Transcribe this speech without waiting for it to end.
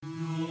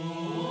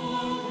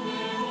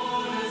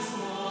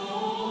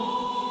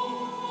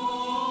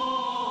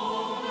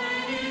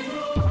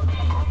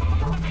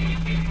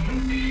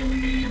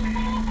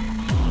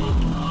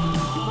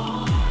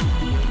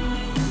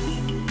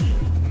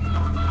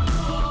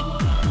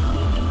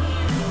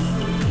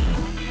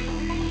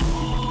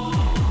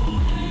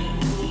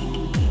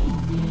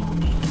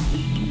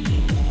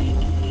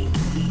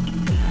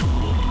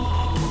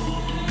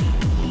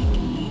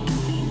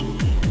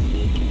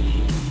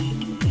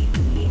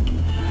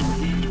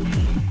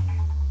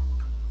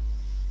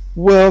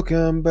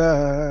Welcome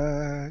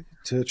back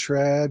to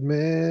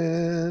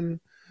Tradman.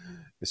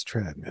 It's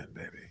Tradman,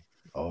 baby.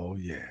 Oh,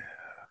 yeah.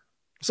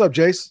 What's up,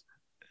 Jace?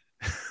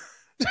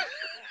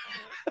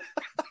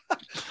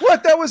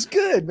 What? That was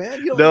good,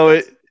 man. You don't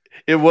No, think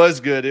it was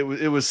good.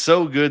 It was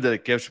so good that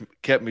it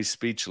kept me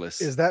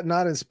speechless. is that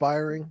not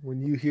inspiring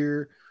when you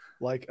hear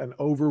like an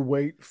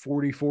overweight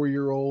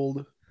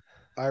 44-year-old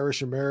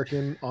Irish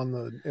American on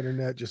the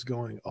internet just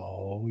going,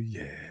 oh,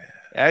 yeah.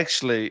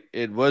 Actually,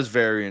 it was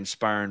very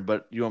inspiring.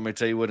 But you want me to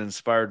tell you what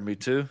inspired me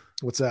too?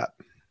 What's that?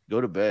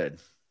 Go to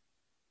bed.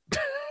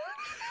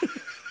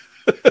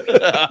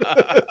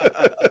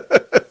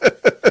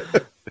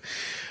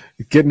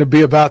 Getting to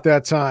be about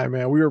that time,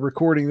 man. We were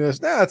recording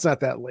this. Nah, it's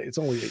not that late. It's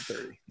only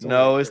 8:30.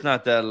 No, it's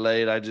not that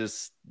late.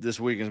 This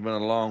week has been a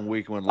long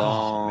week with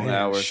long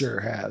hours. It sure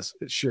has.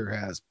 It sure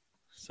has.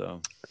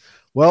 So,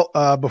 well,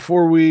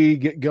 before we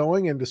get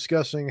going and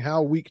discussing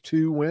how week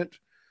 2 went,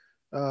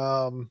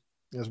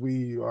 as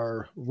we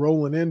are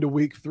rolling into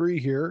week 3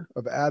 here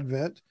of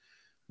Advent,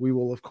 we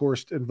will, of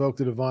course, invoke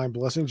the divine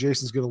blessing.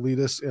 Jason's going to lead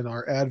us in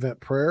our Advent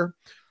prayer.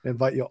 I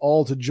invite you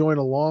all to join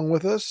along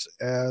with us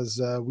as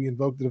we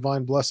invoke the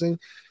divine blessing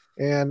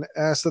and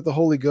ask that the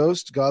Holy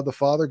Ghost, God the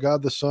Father,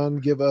 God the Son,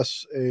 give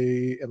us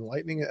a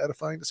enlightening and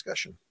edifying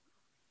discussion.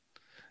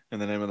 in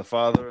the name of the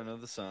Father, and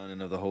of the Son,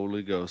 and of the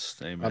Holy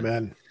Ghost. Amen.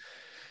 Amen.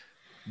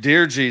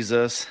 Dear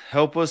Jesus,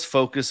 help us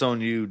focus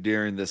on you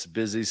during this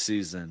busy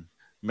season.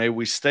 May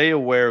we stay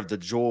aware of the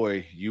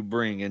joy you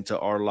bring into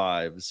our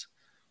lives.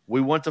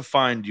 We want to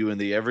find you in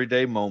the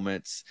everyday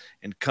moments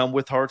and come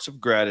with hearts of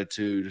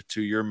gratitude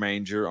to your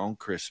manger on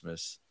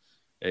Christmas.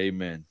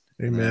 Amen.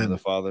 Amen. In the name of the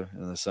Father,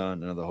 and the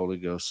Son, and of the Holy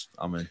Ghost.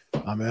 Amen.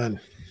 Amen.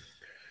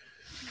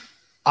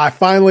 I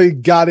finally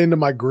got into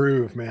my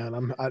groove,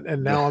 man.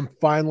 Now I'm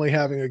finally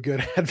having a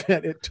good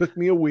Advent. It took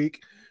me a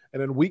week,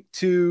 and in week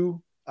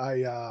 2,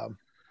 I've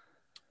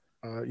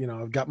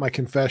got my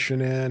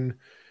confession in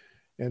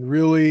and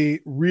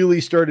really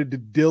started to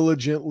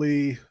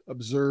diligently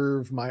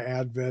observe my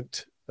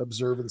Advent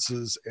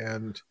observances.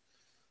 And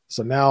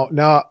so now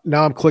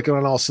I'm clicking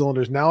on all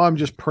cylinders. Now I'm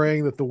just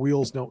praying that the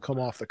wheels don't come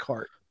off the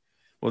cart.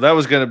 Well, that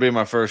was going to be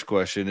my first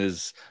question: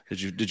 is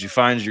did you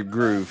find your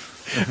groove?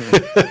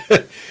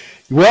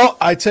 Well,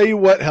 I tell you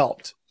what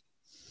helped.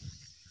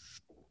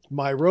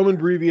 My Roman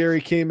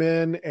breviary came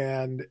in,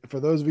 and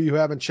for those of you who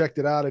haven't checked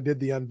it out, I did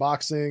the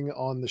unboxing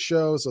on the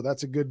show, so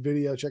that's a good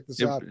video. Check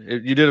this out.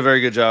 You did a very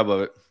good job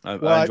of it.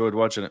 I enjoyed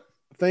watching it.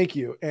 Thank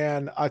you.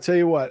 And I tell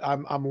you what,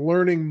 I'm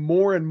learning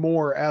more and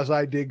more as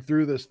I dig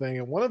through this thing.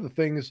 And one of the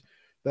things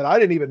that I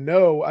didn't even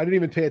know, I didn't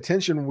even pay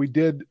attention when we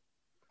did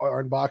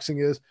our unboxing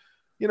is,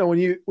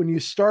 when you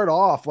start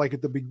off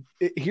like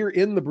here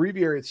in the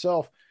breviary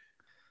itself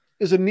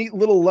is a neat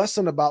little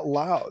lesson about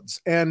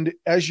louds. And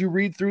as you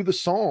read through the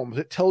Psalms,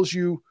 it tells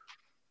you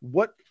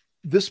what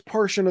this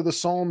portion of the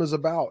Psalm is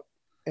about.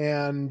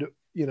 And,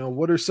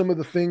 what are some of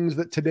the things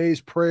that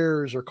today's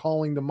prayers are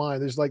calling to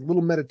mind? There's like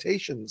little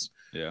meditations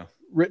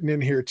written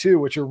in here too,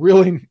 which are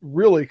really,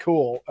 really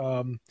cool.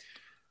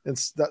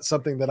 That's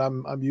something that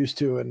I'm used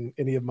to in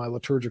any of my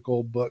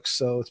liturgical books.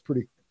 So it's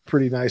pretty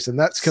nice. And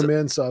that's come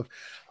in. So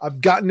I've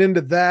gotten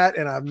into that,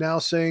 and I'm now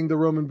saying the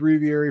Roman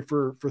breviary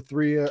for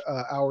 3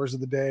 hours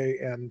of the day.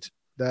 And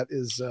that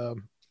is,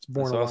 it's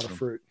borne a lot of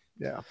fruit.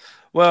 Yeah.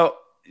 Well,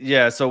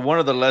 yeah. So one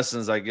of the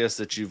lessons I guess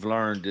that you've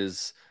learned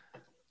is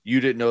you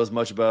didn't know as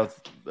much about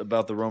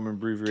the Roman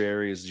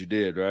breviary as you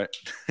did, right?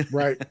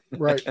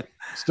 Right.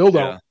 Still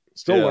don't.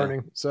 Still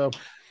learning. So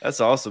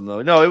that's awesome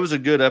though. No, it was a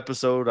good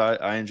episode.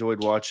 I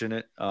enjoyed watching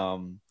it.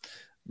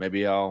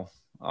 Maybe I'll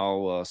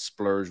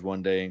splurge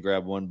one day and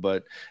grab one,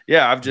 but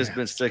yeah, I've just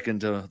been sticking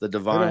to the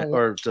divine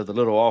or to the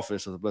little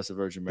office of the Blessed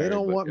Virgin Mary. They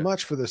don't want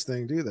much for this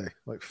thing, do they?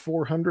 Like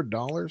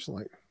 $400?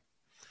 Like,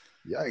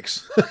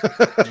 yikes.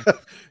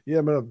 Yeah,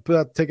 I'm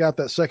gonna take out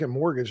that second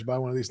mortgage to buy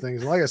one of these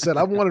things. And like I said,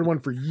 I've wanted one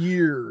for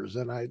years,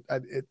 and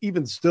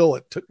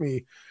it took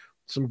me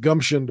some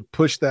gumption to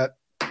push that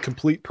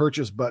complete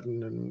purchase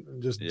button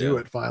and just do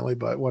it finally.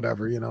 But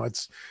whatever,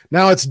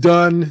 it's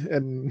done,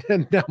 and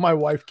now my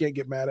wife can't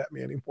get mad at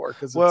me anymore.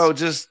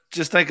 Just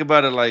think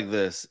about it like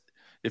this: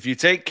 if you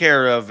take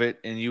care of it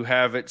and you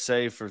have it,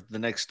 say, for the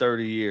next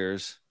 30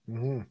 years,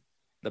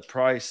 the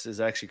price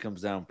actually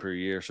comes down per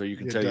year. So you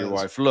can tell your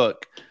wife,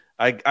 look,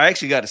 I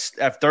actually got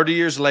after 30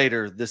 years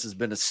later, this has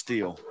been a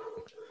steal.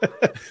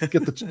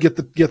 get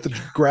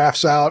the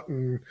graphs out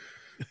and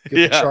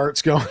get the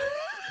charts going.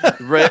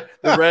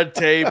 The red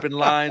tape and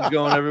lines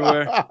going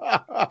everywhere.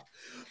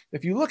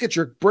 If you look at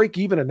your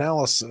break-even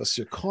analysis,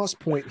 your cost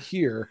point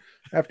here,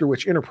 after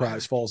which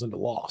enterprise falls into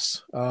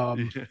loss. How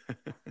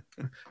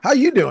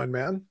you doing,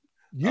 man?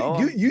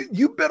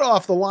 You bit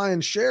off the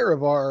lion's share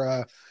of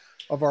our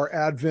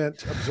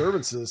Advent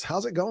observances.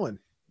 How's it going?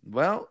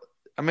 Well,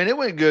 I mean, it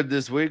went good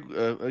this week.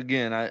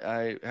 Again,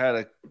 I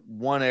had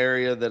one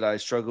area that I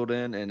struggled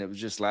in, and it was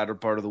just latter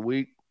part of the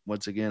week.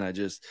 Once again,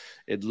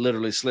 it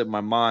literally slipped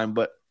my mind,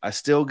 but I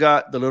still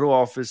got the little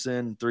office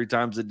in 3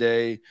 times a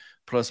day,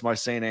 plus my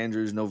St.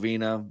 Andrew's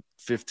novena,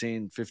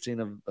 15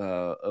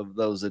 of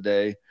those a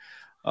day.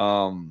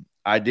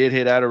 I did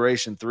hit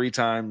adoration 3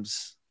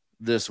 times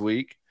this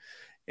week.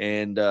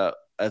 And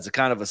as a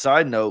kind of a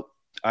side note,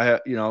 I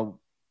have,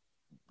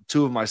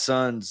 2 of my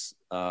sons,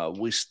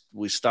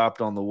 we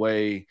stopped on the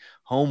way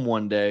home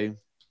one day.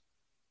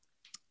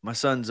 My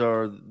sons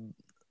are,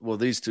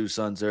 these 2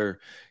 sons are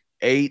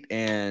 8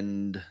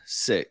 and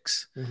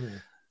 6. Mm-hmm.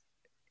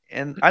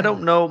 And I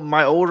don't know,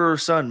 my older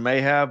son may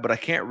have, but I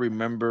can't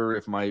remember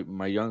if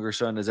my younger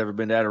son has ever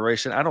been to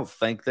adoration. I don't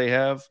think they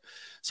have.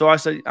 So I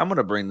said, I'm going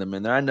to bring them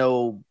in there. I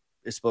know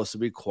it's supposed to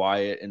be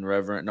quiet and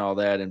reverent and all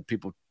that, and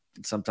people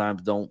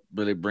sometimes don't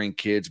really bring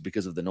kids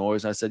because of the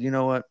noise. I said, you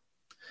know what?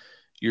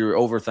 You're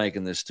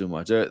overthinking this too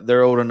much.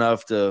 They're old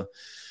enough to,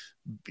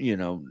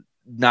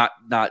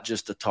 not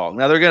just to talk.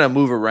 Now they're going to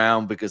move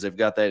around because they've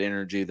got that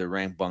energy. They're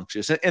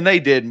rambunctious, and they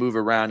did move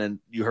around, and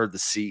you heard the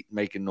seat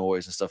making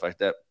noise and stuff like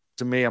that.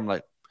 To me, I'm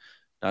like,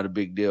 not a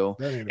big deal.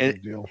 That ain't a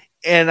big deal.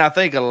 And I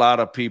think a lot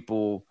of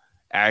people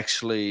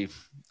actually,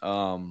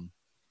 they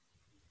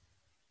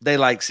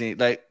like seeing,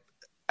 like,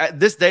 at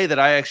this day that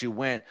I actually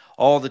went,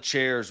 all the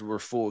chairs were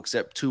full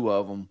except 2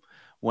 of them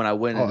when I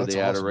went into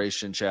the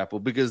adoration chapel,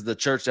 because the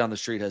church down the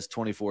street has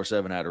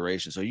 24/7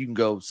 adoration. So you can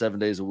go 7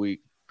 days a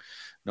week,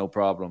 no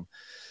problem.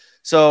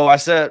 So I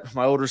sat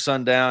my older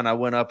son down. I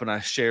went up and I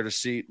shared a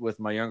seat with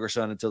my younger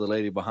son until the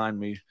lady behind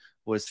me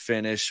was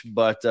finished.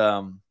 But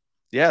I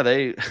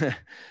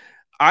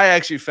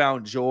actually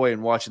found joy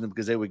in watching them,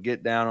 because they would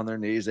get down on their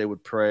knees, they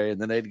would pray,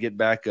 and then they'd get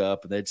back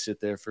up and they'd sit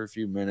there for a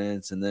few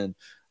minutes. And then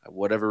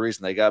whatever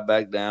reason, they got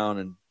back down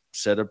and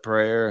said a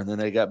prayer, and then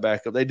they got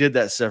back up. They did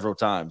that several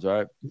times.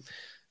 Right.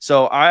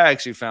 So I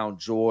actually found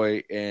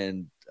joy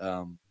and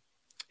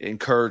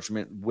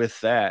encouragement with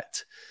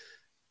that.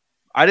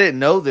 I didn't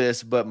know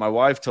this, but my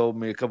wife told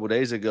me a couple of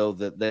days ago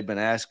that they've been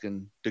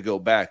asking to go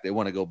back. They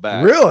want to go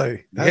back.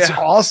 Really? That's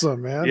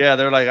awesome, man. Yeah.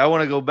 They're like, I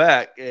want to go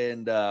back.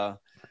 And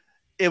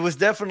it was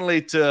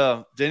definitely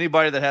to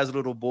anybody that has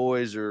little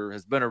boys or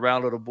has been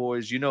around little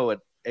boys, at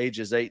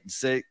ages 8 and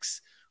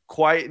 6,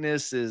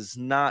 quietness is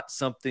not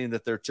something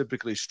that they're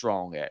typically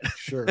strong at.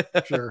 Sure.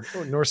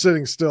 Nor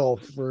sitting still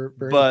for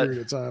any period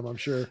of time, I'm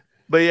sure.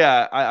 But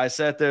yeah, I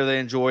sat there, they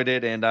enjoyed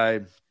it, and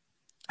I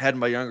had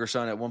my younger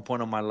son at one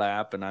point on my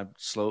lap, and I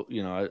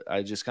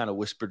just kind of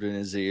whispered in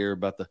his ear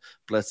about the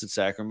Blessed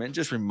Sacrament,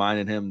 just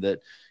reminding him that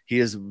he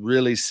is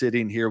really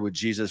sitting here with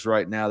Jesus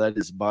right now. That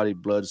is body,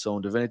 blood, soul,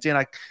 and divinity. And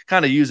I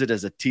kind of use it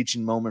as a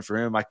teaching moment for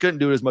him. I couldn't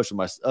do it as much with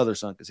my other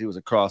son because he was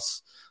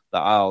across the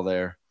aisle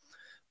there.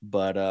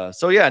 But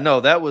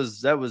that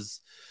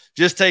was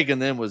just taking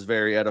them was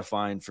very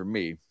edifying for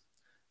me.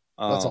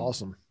 That's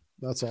awesome.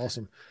 That's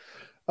awesome.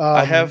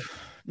 I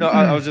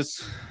was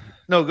just.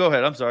 No, go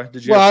ahead. I'm sorry.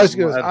 Did you? Well, I was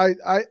going to.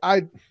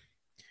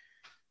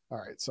 All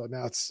right. So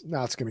now it's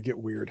going to get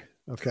weird.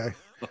 Okay.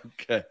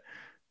 Okay.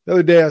 The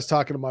other day I was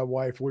talking to my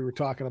wife. We were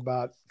talking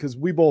about, because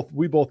we both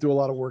do a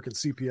lot of work in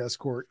CPS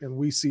court, and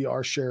we see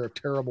our share of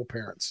terrible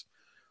parents.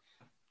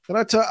 And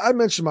I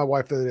mentioned my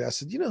wife the other day. I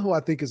said, you know who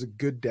I think is a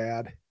good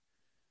dad?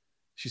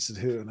 She said,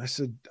 who? And I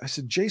said,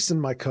 Jason,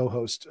 my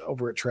co-host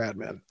over at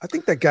Tradman. I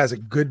think that guy's a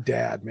good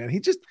dad, man. He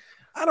just,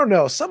 I don't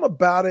know, some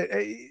about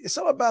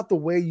the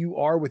way you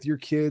are with your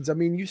kids. I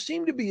mean, you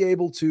seem to be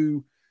able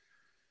to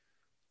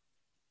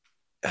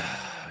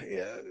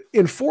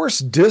enforce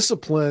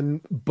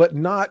discipline, but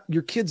not,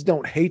 your kids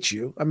don't hate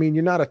you. I mean,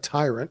 you're not a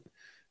tyrant,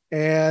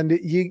 and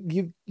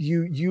you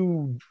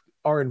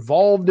are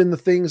involved in the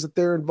things that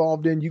they're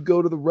involved in. You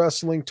go to the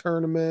wrestling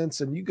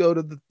tournaments, and you go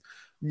to the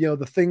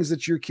things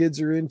that your kids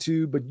are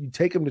into, but you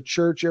take them to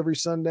church every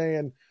Sunday.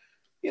 And,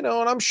 and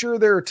I'm sure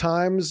there are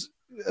times,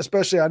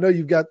 especially, I know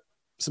you've got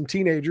some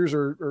teenagers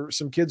or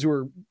some kids who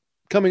are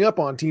coming up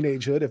on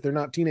teenagehood, if they're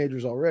not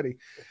teenagers already.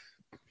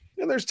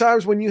 And there's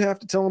times when you have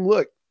to tell them,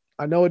 look,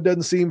 I know it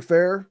doesn't seem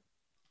fair,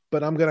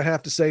 but I'm going to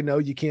have to say, no,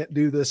 you can't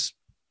do this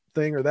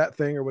thing or that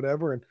thing or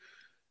whatever.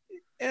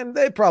 And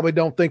they probably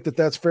don't think that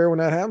that's fair when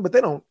that happens, but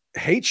they don't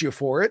hate you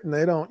for it. And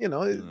they don't,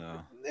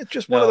 it's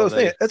just one of those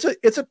things.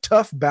 It's a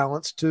tough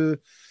balance to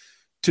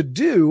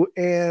do.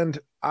 And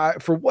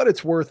for what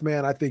it's worth,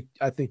 man, I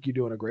think you're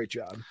doing a great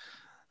job.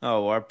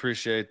 Oh, I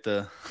appreciate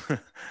the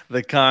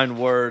kind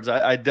words.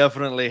 I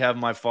definitely have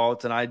my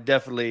faults, and I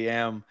definitely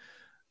am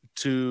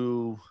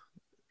too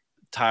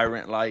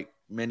tyrant-like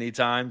many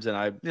times.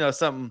 And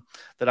something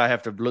that I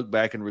have to look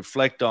back and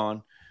reflect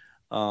on.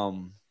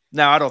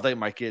 Now, I don't think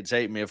my kids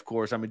hate me, of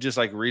course. I mean, just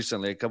like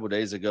recently, a couple of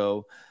days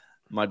ago,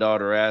 my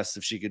daughter asked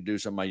if she could do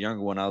something. My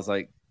younger one, I was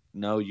like,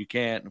 no, you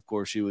can't. Of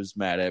course, she was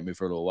mad at me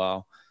for a little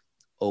while.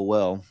 Oh,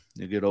 well,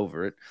 you get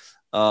over it.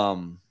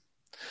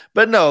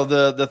 But no,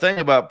 the thing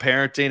about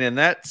parenting, and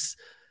that's,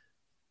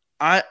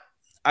 I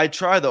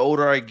try, the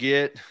older I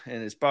get,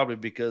 and it's probably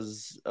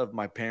because of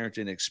my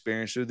parenting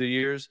experience through the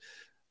years,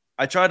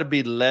 I try to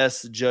be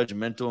less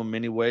judgmental in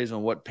many ways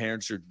on what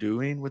parents are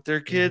doing with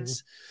their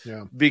kids. Mm-hmm.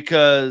 Yeah.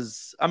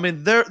 Because, I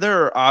mean, there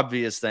are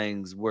obvious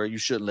things where you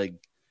shouldn't let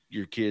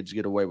your kids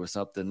get away with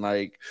something.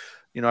 Like,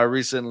 I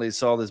recently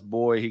saw this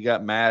boy. He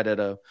got mad at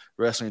a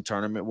wrestling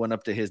tournament, went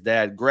up to his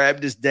dad,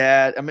 grabbed his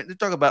dad. I mean, they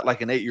talk about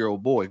like an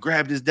 8-year-old boy,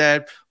 grabbed his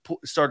dad,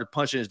 started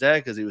punching his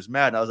dad because he was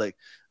mad. And I was like,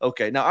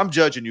 okay, now I'm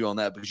judging you on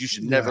that because you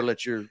should never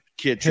let your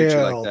kid treat you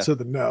like that. To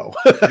the no.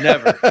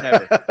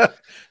 Never.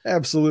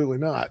 Absolutely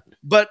not.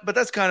 But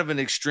that's kind of an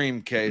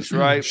extreme case,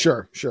 right?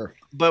 Sure.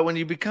 But when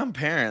you become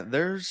parent,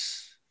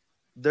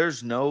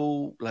 there's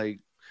no like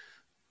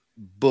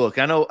book.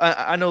 I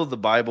know the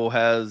Bible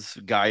has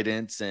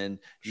guidance, and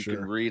you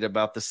can read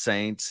about the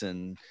saints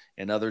and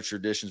other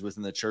traditions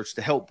within the church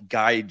to help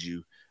guide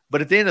you.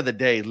 But at the end of the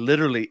day,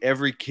 literally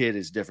every kid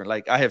is different.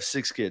 Like I have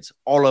 6 kids.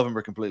 All of them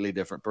are completely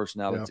different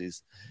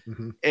personalities. Yeah.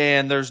 Mm-hmm.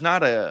 And there's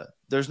not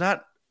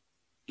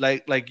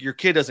like your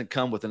kid doesn't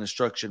come with an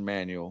instruction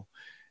manual.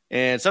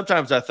 And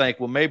sometimes I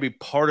think, well, maybe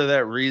part of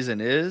that reason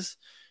is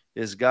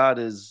God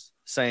is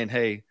saying,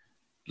 hey,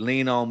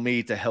 lean on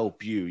me to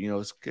help you.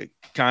 It's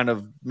kind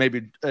of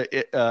maybe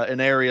an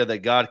area that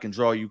God can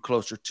draw you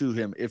closer to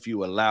him if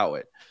you allow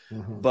it.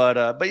 Mm-hmm.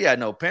 But yeah,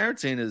 no,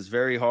 parenting is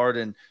very hard.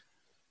 And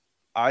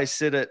I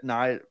sit at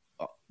night,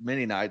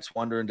 many nights,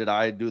 wondering, did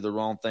I do the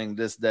wrong thing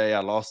this day? I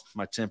lost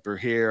my temper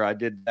here. I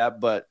did that.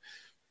 But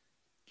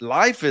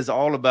life is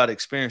all about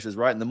experiences,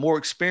 right? And the more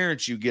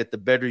experience you get, the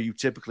better you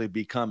typically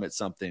become at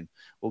something.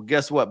 Well,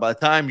 guess what? By the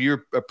time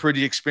you're a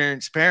pretty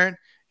experienced parent,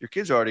 your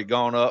kid's already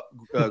grown up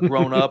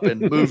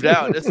and moved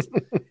out.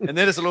 And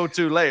then it's a little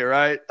too late,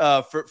 right?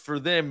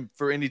 For them,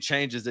 for any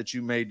changes that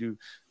you may do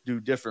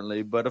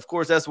differently. But of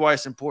course, that's why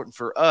it's important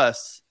for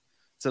us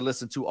to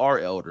listen to our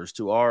elders,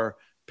 to our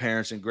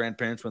parents and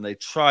grandparents when they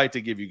try to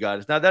give you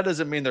guidance. Now, that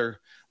doesn't mean their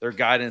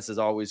guidance is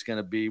always going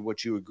to be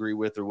what you agree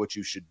with or what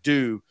you should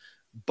do.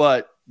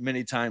 But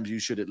many times you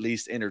should at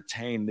least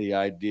entertain the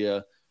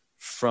idea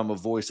from a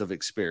voice of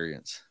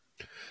experience.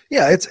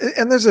 Yeah,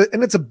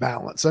 it's a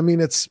balance. I mean,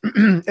 it's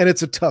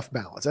a tough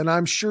balance, and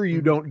I'm sure you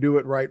don't do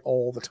it right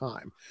all the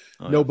time.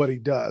 Oh, yeah. Nobody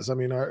does. I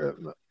mean, our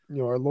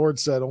Lord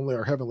said only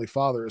our Heavenly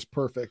Father is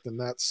perfect,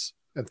 and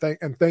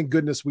thank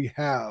goodness we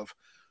have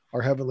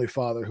our Heavenly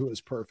Father who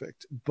is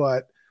perfect.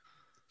 But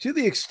to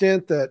the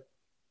extent that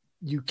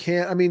you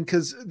can't, I mean,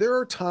 because there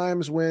are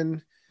times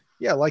when,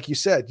 yeah, like you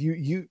said,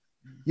 you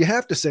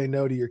have to say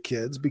no to your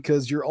kids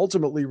because you're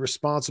ultimately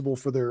responsible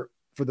for their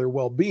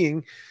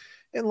well-being.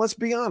 And let's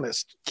be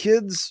honest,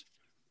 kids,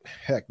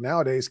 heck,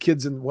 nowadays,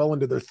 kids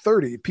into their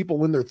 30s,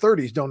 people in their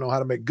 30s don't know how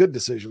to make good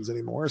decisions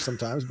anymore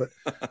sometimes. But,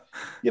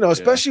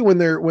 especially when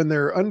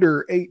they're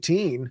under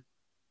 18,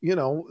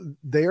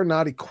 they are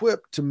not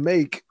equipped to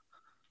make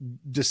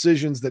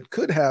decisions that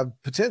could have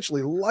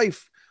potentially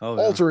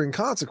life-altering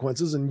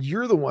consequences. And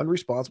you're the one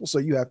responsible, so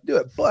you have to do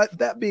it. But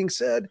that being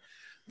said,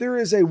 there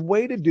is a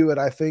way to do it,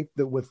 I think,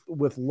 that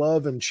with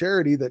love and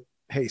charity that,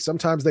 hey,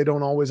 sometimes they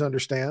don't always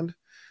understand.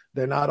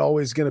 They're not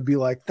always going to be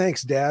like,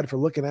 thanks, Dad, for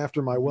looking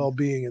after my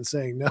well-being and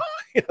saying no.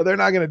 They're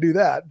not going to do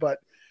that. But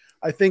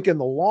I think in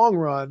the long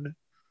run,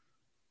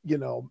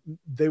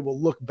 they will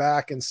look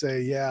back and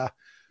say, yeah,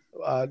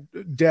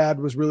 Dad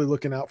was really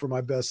looking out for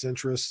my best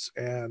interests.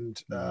 And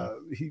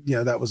I'm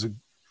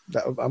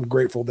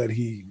grateful that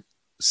he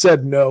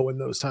said no in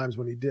those times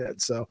when he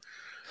did. So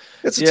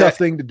it's a tough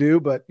thing to do,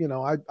 but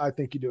I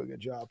think you do a good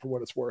job for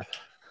what it's worth.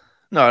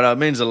 No, it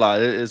means a lot.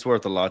 It's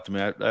worth a lot to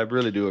me. I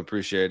really do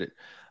appreciate it.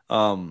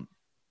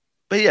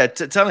 But yeah,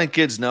 telling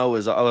kids no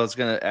is, I was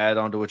going to add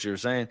on to what you were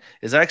saying,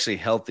 is actually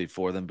healthy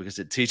for them because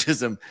it teaches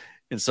them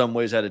in some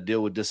ways how to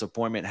deal with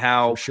disappointment,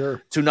 how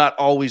to not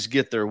always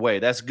get their way.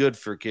 That's good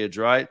for kids,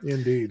 right?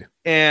 Indeed.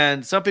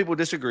 And some people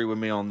disagree with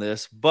me on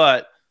this,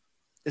 but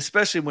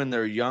especially when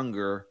they're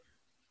younger,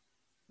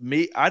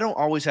 I don't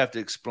always have to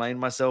explain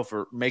myself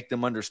or make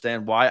them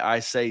understand why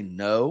I say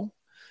no.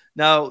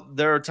 Now,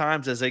 there are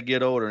times as they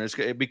get older, and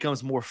it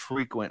becomes more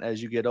frequent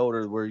as you get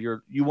older, where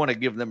you want to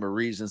give them a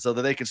reason so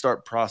that they can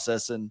start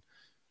processing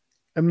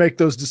and make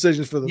those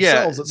decisions for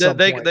themselves. At some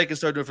point. They can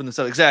start doing it for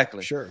themselves.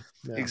 Exactly. Sure.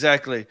 Yeah.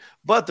 Exactly.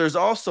 But there's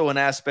also an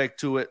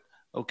aspect to it.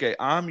 Okay,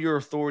 I'm your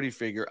authority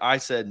figure. I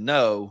said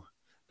no.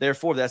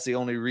 Therefore, that's the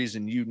only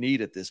reason you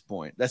need at this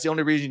point. That's the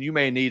only reason you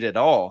may need at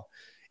all.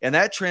 And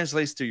that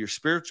translates to your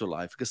spiritual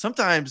life, because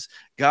sometimes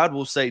God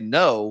will say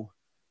no,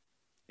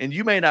 and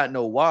you may not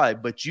know why,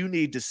 but you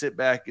need to sit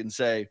back and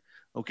say,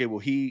 okay,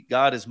 well,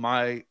 God is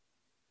my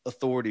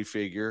authority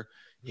figure.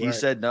 He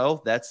said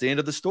no, that's the end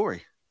of the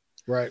story.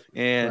 Right.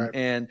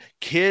 And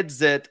kids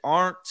that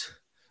aren't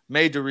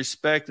made to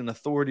respect an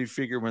authority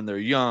figure when they're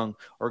young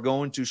are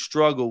going to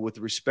struggle with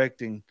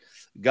respecting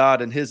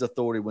God and his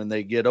authority when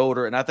they get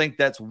older. And I think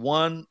that's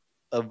one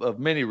of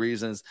many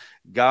reasons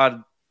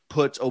God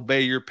puts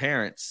obey your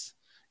parents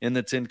in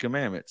the 10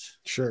 Commandments.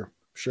 Sure.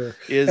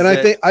 And I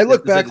think I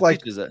look back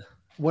like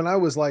when I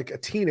was like a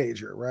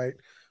teenager, right?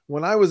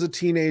 When I was a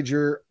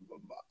teenager,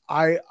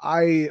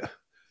 I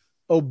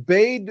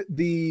obeyed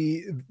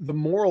the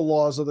moral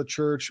laws of the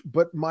church,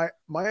 but my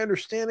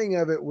understanding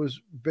of it was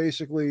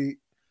basically,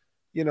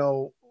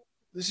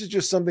 this is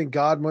just something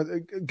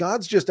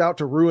God's just out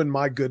to ruin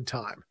my good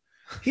time.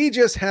 He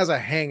just has a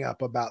hang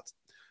up about,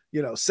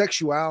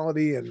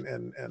 sexuality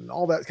and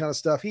all that kind of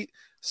stuff.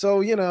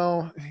 So,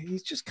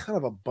 he's just kind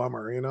of a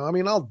bummer, I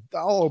mean, I'll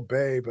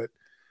obey, but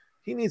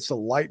he needs to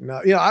lighten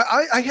up.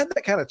 I had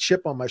that kind of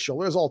chip on my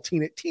shoulder. As all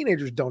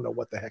teenagers don't know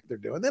what the heck they're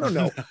doing. They don't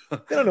know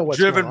what's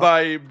driven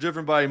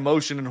by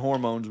emotion and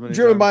hormones.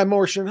 Driven by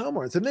emotion and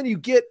hormones. And then you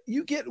get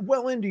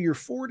well into your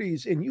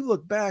 40s and you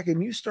look back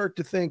and you start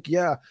to think,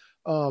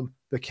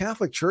 the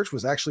Catholic Church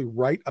was actually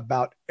right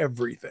about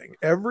everything.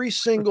 Every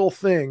single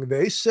thing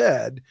they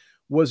said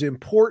was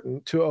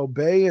important to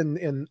obey,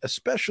 and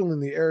especially in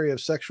the area of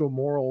sexual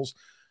morals.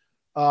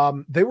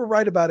 They were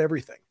right about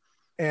everything.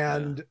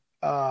 And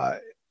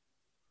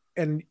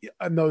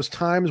those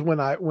times when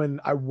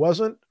I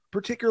wasn't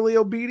particularly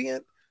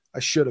obedient, I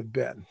should have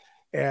been.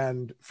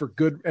 And for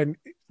good. And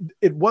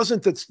it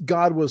wasn't that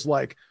God was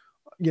like,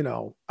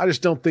 I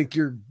just don't think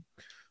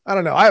I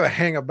don't know. I have a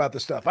hang about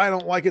this stuff. I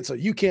don't like it, so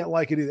you can't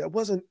like it either. That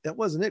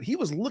wasn't it. He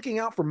was looking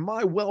out for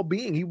my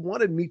well-being. He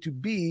wanted me to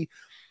be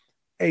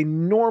a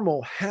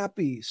normal,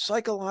 happy,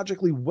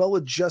 psychologically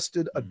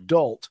well-adjusted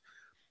adult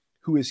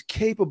who is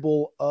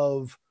capable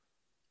of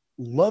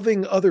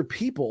loving other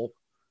people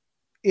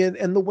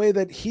in the way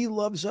that he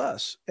loves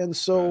us. And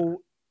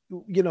so,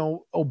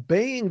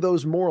 obeying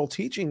those moral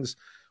teachings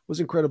was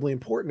incredibly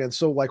important. And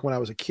so, like when I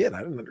was a kid,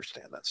 I didn't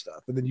understand that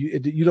stuff. And then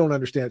you don't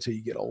understand it till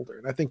you get older.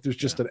 And I think there's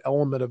just an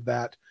element of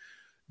that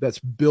that's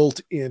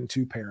built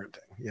into parenting.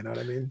 You know what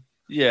I mean?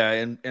 Yeah.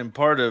 And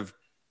part of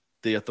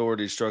the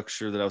authority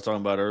structure that I was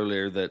talking about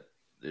earlier, that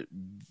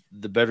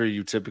the better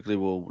you typically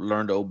will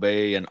learn to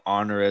obey and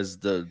honor, as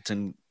the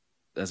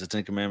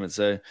Ten Commandments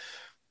say,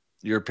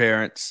 your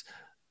parents,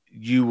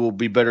 you will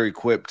be better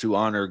equipped to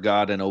honor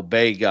God and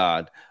obey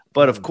God.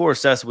 But of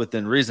course, that's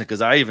within reason.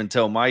 Because I even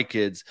tell my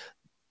kids,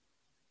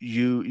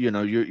 you're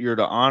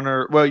to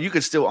honor. Well, you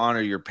can still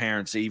honor your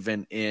parents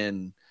even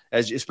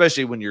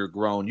especially when you're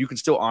grown. You can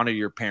still honor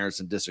your parents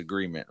in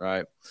disagreement,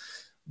 right?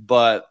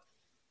 But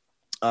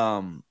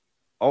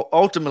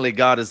ultimately,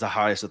 God is the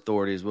highest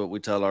authority, is what we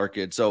tell our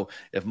kids. So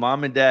if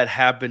mom and dad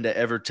happen to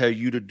ever tell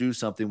you to do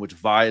something which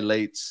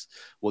violates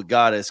what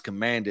God has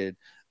commanded,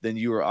 then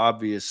you are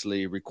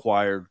obviously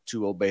required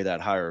to obey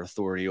that higher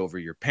authority over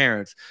your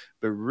parents.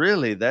 But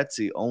really, that's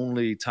the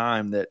only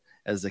time that,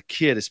 as a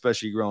kid,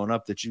 especially growing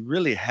up, that you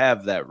really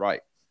have that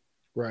right.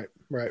 Right.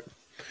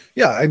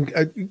 Yeah.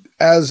 And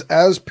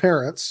as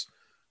parents,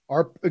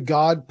 our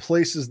God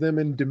places them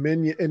in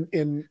dominion,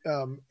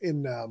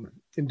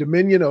 in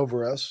dominion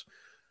over us.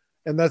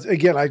 And that's,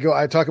 again,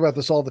 I talk about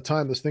this all the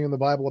time, this thing in the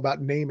Bible about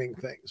naming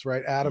things,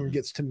 right? Adam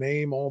gets to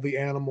name all the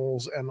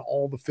animals and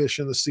all the fish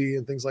in the sea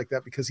and things like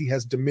that because he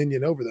has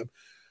dominion over them.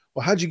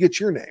 Well, how'd you get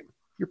your name?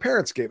 Your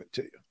parents gave it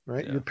to you,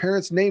 right? Yeah. Your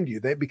parents named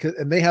you.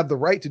 And they have the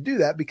right to do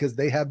that because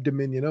they have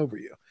dominion over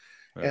you.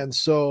 Right. And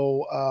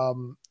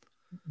so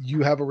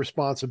you have a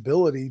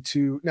responsibility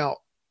to, now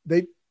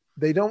they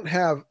don't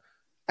have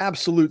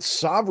absolute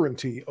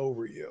sovereignty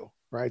over you,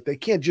 right? They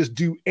can't just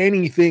do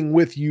anything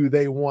with you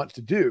they want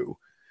to do,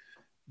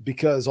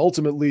 because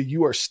ultimately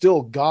you are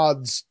still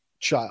God's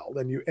child.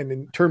 And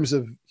in terms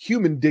of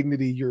human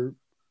dignity,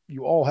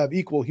 you all have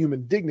equal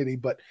human dignity,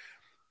 but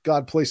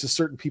God places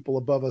certain people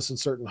above us in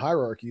certain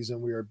hierarchies,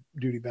 and we are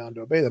duty bound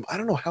to obey them. I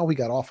don't know how we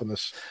got off on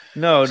this.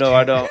 No,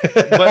 I don't.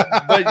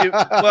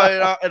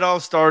 But it all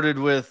started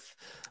with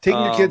taking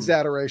your kids to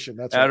adoration.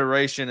 That's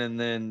adoration. Right. And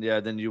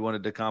then you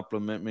wanted to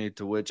compliment me,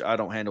 to which I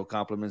don't handle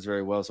compliments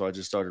very well. So I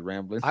just started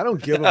rambling. I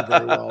don't give them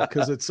very well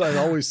because it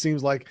always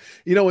seems like,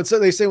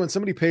 they say when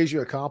somebody pays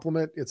you a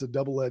compliment, it's a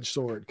double-edged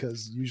sword,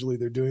 because usually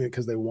they're doing it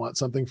because they want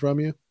something from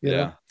you. You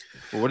know?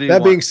 Well, what do you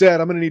that want? Being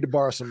said, I'm going to need to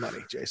borrow some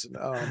money, Jason.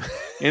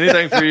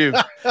 Anything for you.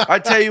 I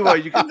tell you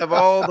what, you can have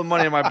all the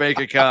money in my bank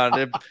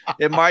account.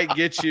 It might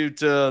get you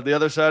to the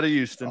other side of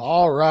Houston.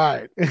 All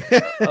right.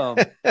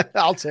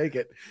 I'll take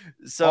it.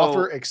 So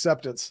offer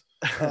acceptance.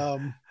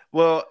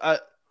 Well,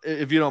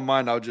 if you don't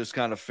mind, I'll just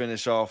kind of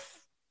finish off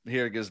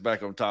here and get us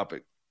back on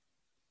topic.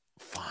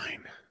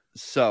 Fine.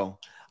 So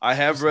I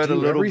have read a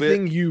little bit.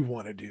 Everything you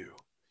want to do.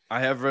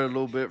 I have read a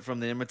little bit from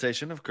the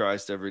Imitation of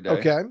Christ every day.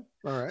 Okay.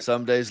 All right.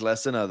 Some days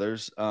less than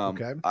others.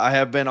 Okay. I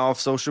have been off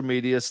social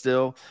media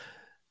still.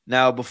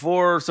 Now,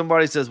 before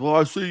somebody says, well,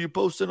 I see you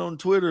posting on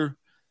Twitter,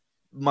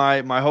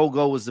 my whole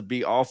goal was to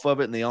be off of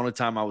it. And the only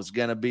time I was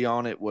going to be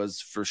on it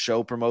was for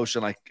show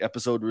promotion, like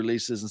episode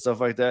releases and stuff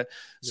like that.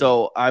 Yeah.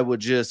 So I would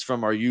just,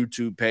 from our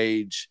YouTube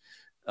page,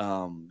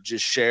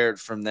 just share it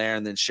from there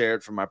and then share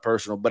it from my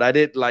personal, but I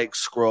didn't like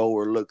scroll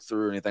or look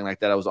through or anything like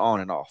that. I was on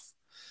and off.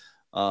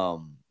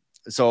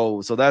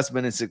 So that's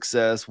been a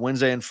success.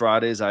 Wednesday and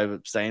Fridays, I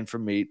abstained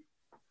from meat.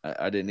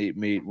 I didn't eat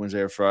meat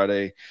Wednesday or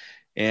Friday.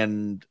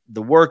 And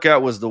the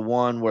workout was the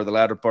one where the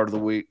latter part of the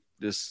week,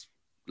 just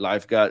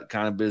life got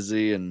kind of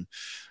busy, and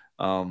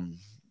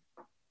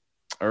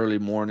early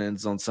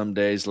mornings on some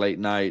days, late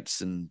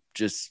nights, and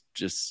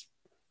just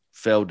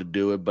failed to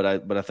do it. But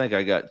I think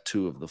I got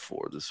 2 of the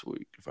 4 this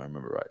week, if I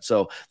remember right.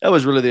 So that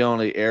was really the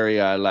only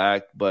area I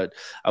lacked. But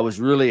I was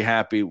really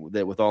happy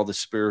that with all the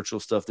spiritual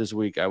stuff this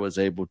week, I was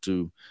able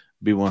to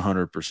be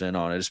 100%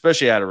 on it,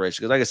 especially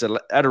adoration. Because like I said,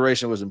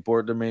 adoration was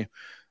important to me.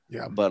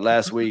 Yeah. But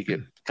last week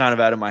it kind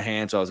of out of my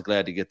hands, so I was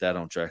glad to get that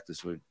on track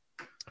this week.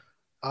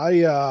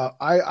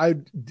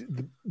 The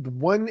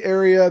one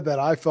area that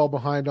I fell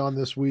behind on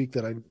this week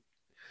that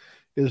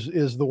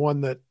is the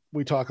one that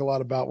we talk a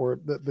lot about, where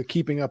the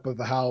keeping up of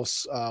the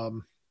house.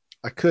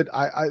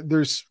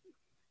 There's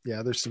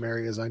some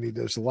areas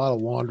there's a lot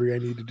of laundry I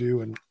need to do.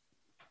 And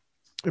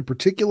in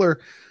particular,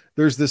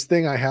 there's this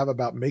thing I have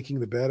about making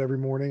the bed every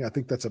morning. I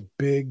think that's a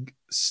big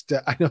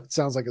step. I know it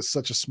sounds like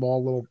such a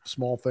small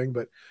thing,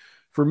 but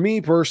for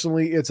me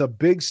personally, it's a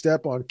big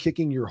step on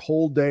kicking your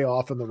whole day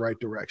off in the right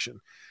direction.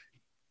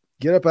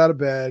 Get up out of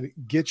bed,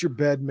 get your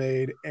bed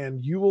made,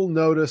 and you will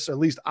notice, at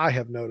least I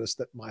have noticed,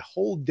 that my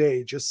whole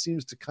day just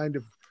seems to kind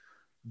of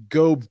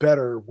go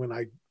better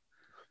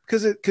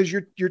because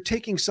you're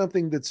taking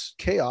something that's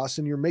chaos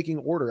and you're making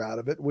order out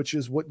of it, which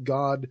is what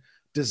God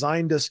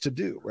designed us to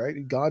do,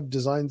 right? God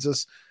designs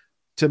us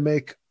to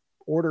make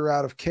order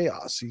out of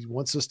chaos. He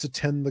wants us to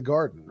tend the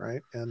garden,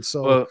 right? And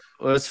so,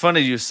 well, it's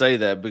funny you say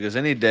that, because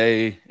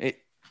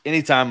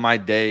anytime my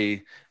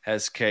day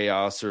has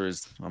chaos, or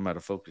I'm out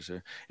of focus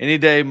here. Any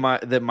day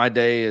that my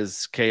day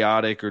is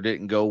chaotic or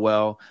didn't go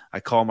well, I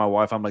call my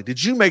wife. I'm like,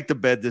 "Did you make the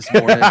bed this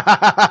morning?"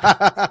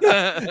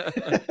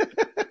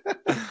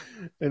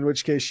 In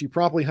which case, she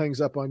promptly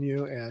hangs up on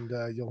you, and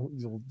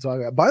you'll talk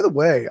about. By the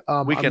way,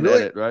 we can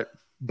edit, right?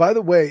 By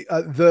the way,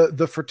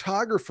 the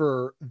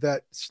photographer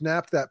that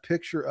snapped that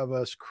picture of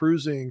us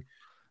cruising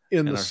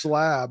in the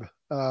slab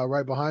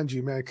right behind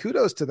you, man,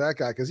 kudos to that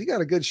guy, because he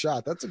got a good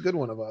shot. That's a good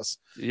one of us.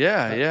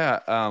 Yeah.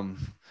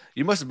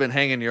 You must have been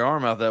hanging your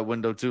arm out that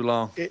window too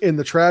long. In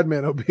the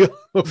Tradman-obile.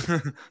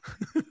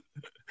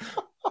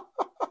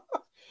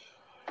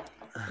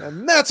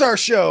 And that's our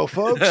show,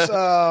 folks.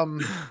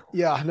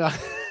 Yeah, no.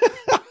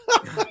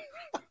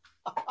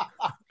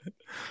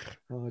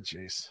 Oh,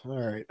 jeez. All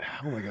right.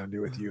 What am I going to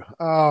do with you?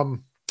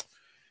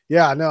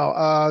 Yeah,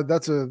 no,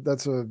 that's a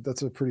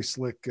pretty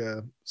slick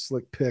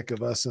pic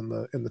of us in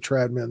the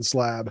Tradman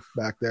slab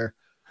back there.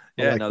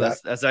 Yeah,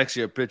 that's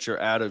actually a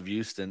picture out of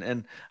Houston.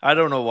 And I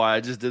don't know why. I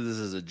just did this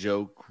as a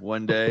joke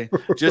one day,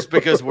 just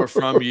because we're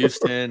from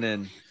Houston,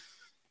 and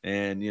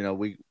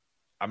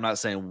I'm not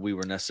saying we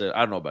were necessarily,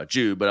 I don't know about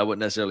you, but I wasn't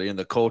necessarily in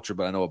the culture,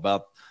 but I know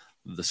about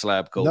the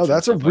slab culture. No,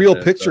 that's a real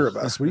picture of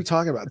us. What are you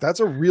talking about?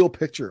 That's a real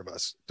picture of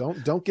us.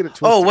 Don't get it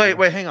twisted. Oh, wait,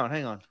 hang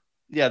on.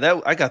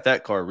 Yeah, I got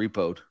that car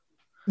repoed.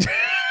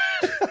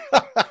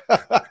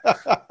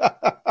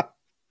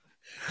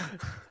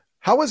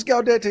 How was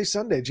Gaudete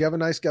Sunday? Did you have a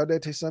nice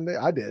Gaudete Sunday?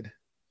 I did.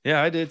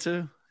 Yeah, I did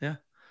too. Yeah.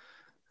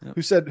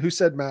 Yep. Who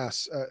said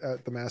mass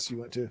at the mass you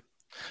went to?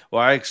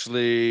 Well, I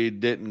actually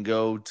didn't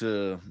go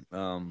to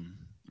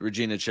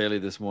Regina Caeli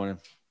this morning.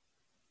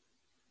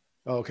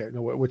 Oh, okay.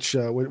 No,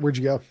 where'd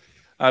you go?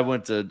 I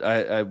went to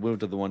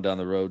the one down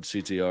the road,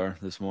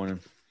 CTR, this morning.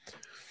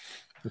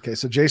 Okay,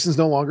 so Jason's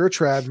no longer a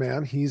trad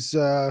man. He's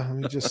let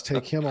me just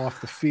take him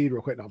off the feed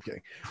real quick. No, I'm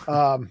kidding.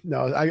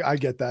 No, I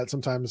get that.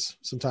 Sometimes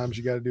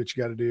you got to do what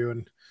you got to do.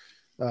 And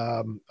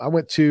I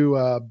went to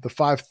the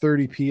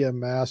 5:30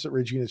 p.m. mass at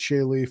Regina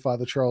Caeli.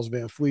 Father Charles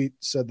Van Fleet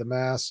said the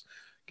mass,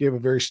 gave a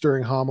very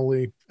stirring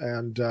homily,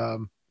 and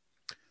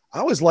I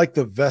always like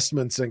the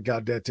vestments in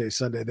Gaudete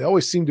Sunday. They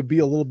always seem to be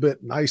a little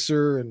bit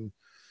nicer, and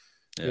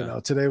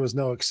today was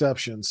no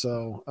exception.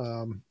 So,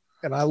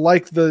 and I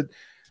like that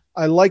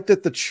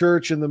the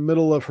church in the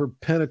middle of her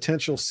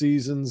penitential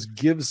seasons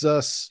gives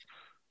us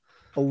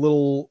a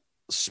little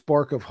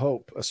spark of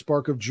hope, a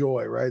spark of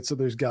joy, right? So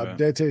there's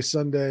Gaudete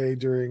Sunday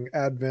during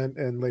Advent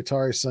and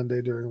Laetare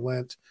Sunday during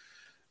Lent.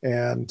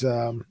 And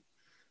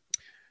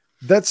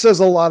that says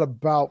a lot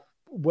about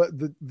what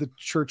the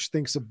church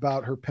thinks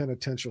about her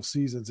penitential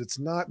seasons. It's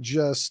not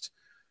just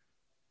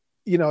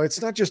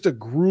a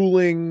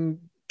grueling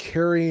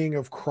carrying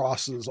of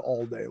crosses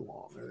all day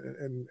long,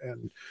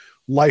 and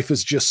life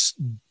is just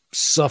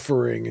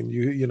suffering, and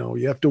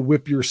you have to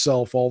whip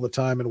yourself all the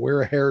time and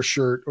wear a hair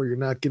shirt or you're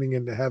not getting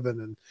into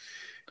heaven. And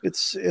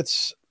it's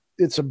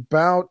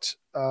about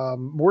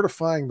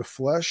mortifying the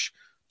flesh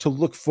to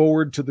look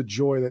forward to the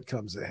joy that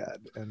comes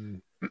ahead.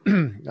 And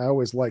I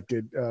always liked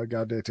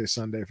Gaudete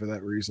Sunday for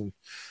that reason.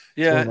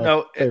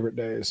 Yeah, favorite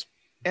days.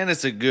 And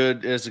it's a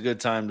good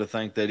time to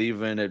think that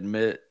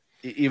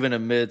even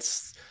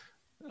amidst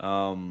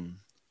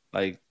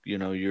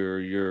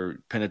your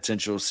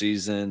penitential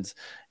seasons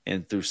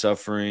and through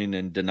suffering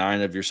and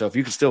denying of yourself,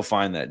 you can still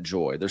find that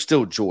joy. There's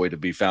still joy to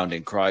be found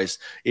in Christ,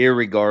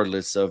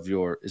 irregardless of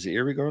your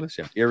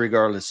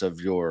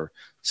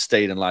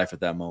state in life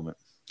at that moment.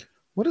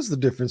 What is the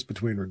difference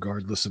between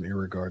regardless and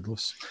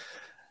irregardless?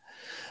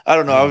 I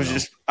don't know.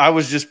 I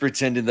was just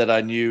pretending that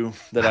I knew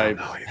that I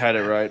had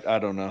it right. I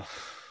don't know.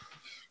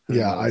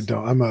 Yeah, I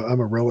don't. I'm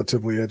a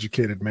relatively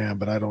educated man,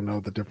 but I don't know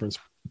the difference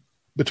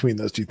between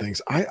those two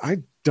things.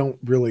 I'm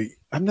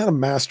not a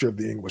master of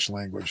the English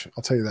language.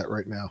 I'll tell you that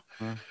right now.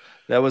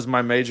 That was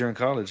my major in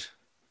college.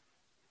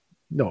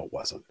 No, it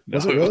wasn't.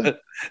 Was it really?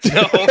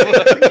 No.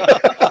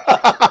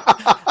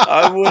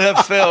 I would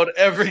have failed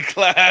every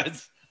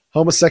class.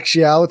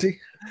 Homosexuality?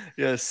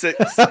 Yeah, 6.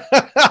 It's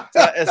not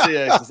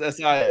SEX, it's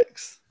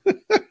SIX.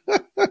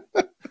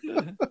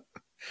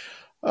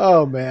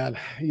 Oh man,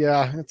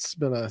 yeah, it's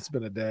been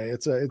a day.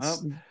 It's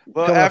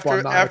well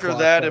after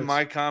that, folks. in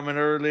my comment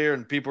earlier,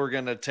 and people are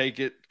going to take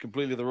it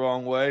completely the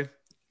wrong way.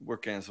 We're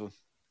canceled.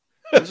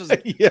 This was a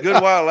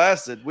good while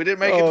lasted. We didn't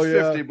make it to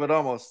 50, but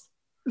almost.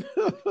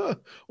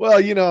 Well,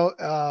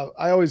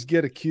 I always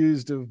get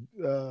accused of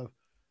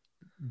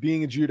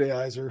being a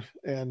Judaizer,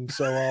 and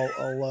so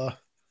I'll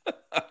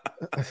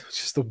it's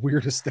just the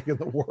weirdest thing in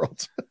the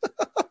world.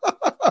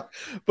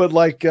 But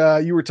like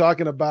you were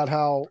talking about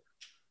how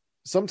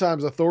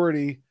sometimes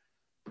authority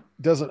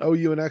doesn't owe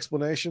you an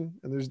explanation,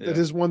 and that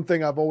is one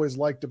thing I've always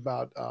liked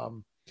about.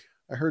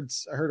 I heard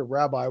a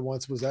rabbi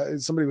once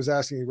somebody was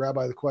asking a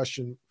rabbi the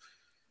question,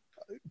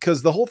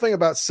 because the whole thing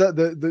about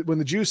when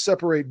the Jews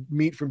separate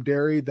meat from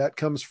dairy, that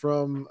comes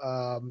from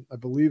I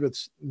believe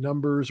it's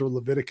Numbers or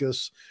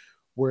Leviticus,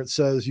 where it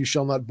says you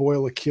shall not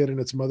boil a kid in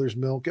its mother's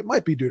milk. It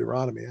might be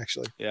Deuteronomy,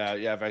 actually. Yeah,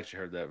 I've actually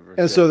heard that verse.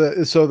 And so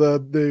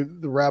the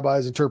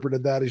rabbis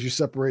interpreted that as you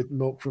separate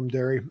milk from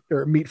dairy,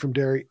 or meat from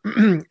dairy.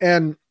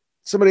 And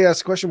somebody asked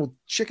the question, well,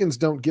 chickens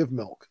don't give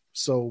milk,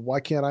 so why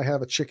can't I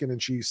have a chicken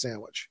and cheese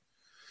sandwich?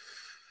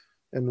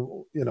 And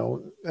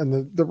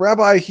and the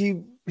rabbi,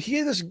 he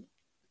had this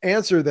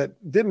answer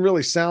that didn't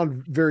really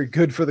sound very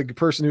good for the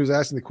person who was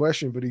asking the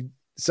question, but he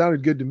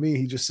sounded good to me.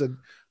 He just said,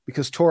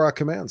 because Torah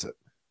commands it.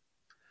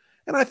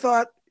 And I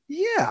thought,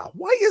 yeah,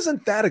 why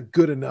isn't that a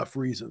good enough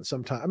reason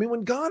sometimes? I mean,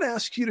 when God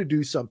asks you to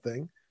do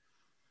something,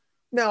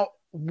 now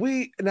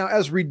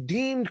as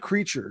redeemed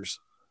creatures,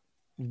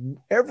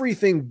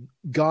 everything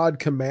God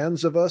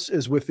commands of us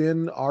is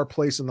within our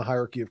place in the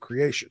hierarchy of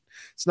creation.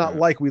 It's not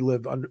like we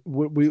lived under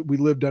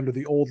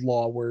the old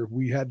law where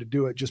we had to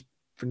do it just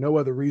for no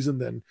other reason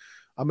than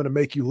I'm going to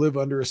make you live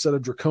under a set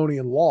of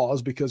draconian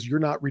laws because you're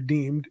not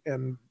redeemed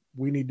and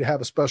we need to have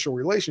a special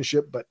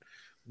relationship, but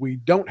we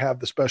don't have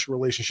the special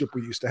relationship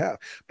we used to have.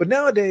 But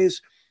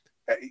nowadays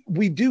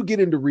we do get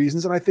into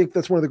reasons. And I think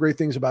that's one of the great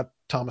things about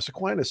Thomas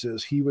Aquinas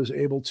is he was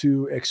able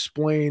to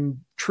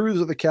explain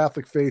truths of the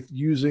Catholic faith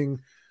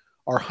using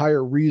our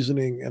higher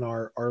reasoning and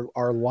our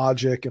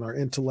logic and our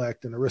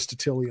intellect and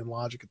Aristotelian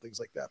logic and things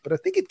like that. But I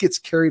think it gets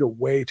carried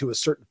away to a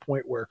certain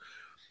point where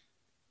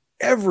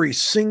every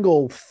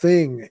single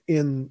thing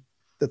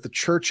that the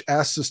church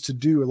asks us to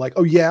do are like,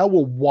 oh yeah,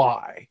 well,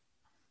 why?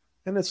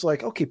 And it's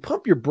like, okay,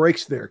 pump your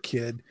brakes there,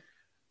 kid.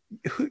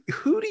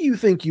 Who do you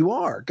think you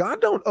are? God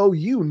don't owe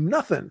you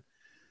nothing.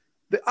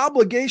 The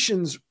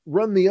obligations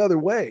run the other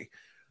way.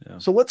 Yeah.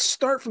 So let's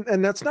start from,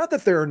 and that's not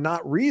that there are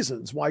not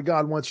reasons why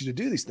God wants you to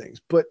do these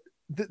things, but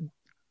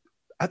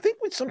I think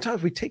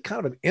sometimes we take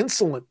kind of an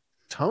insolent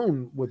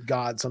tone with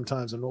God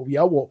sometimes, and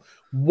yeah, well,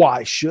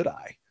 why should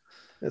I?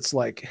 It's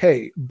like,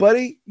 hey,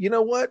 buddy, you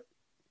know what?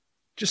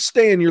 Just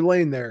stay in your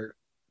lane there,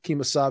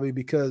 Kemosabe,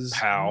 because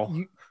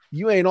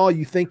you ain't all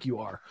you think you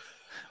are.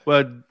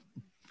 Well,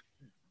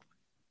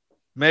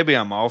 maybe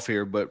I'm off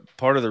here, but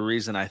part of the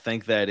reason I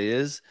think that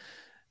is,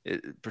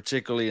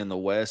 particularly in the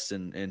West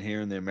and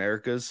here in the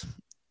Americas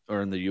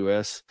or in the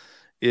U.S.,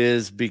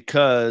 is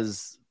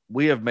because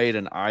we have made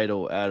an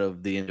idol out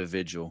of the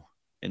individual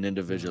and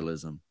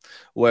individualism,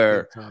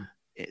 where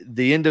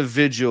the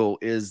individual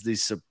is the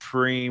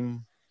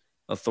supreme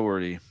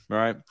authority,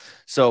 right?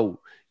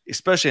 So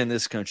especially in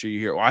this country, you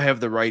hear, I have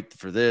the right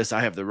for this,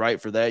 I have the right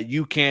for that,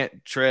 you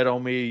can't tread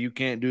on me, you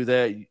can't do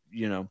that,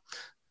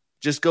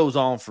 just goes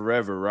on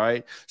forever,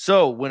 right?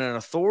 So when an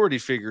authority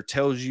figure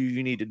tells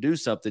you need to do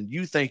something,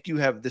 you think you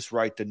have this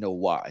right to know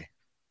why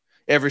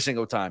every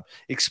single time.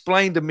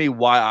 Explain to me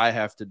why I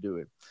have to do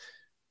it.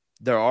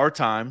 There are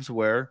times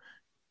where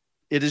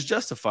it is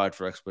justified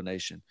for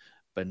explanation,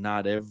 but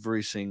not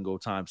every single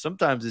time.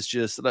 Sometimes it's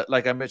just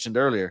like I mentioned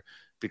earlier,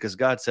 because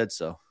God said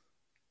so.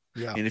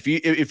 Yeah. And if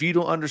you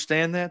don't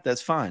understand that,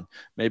 that's fine.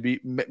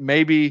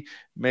 Maybe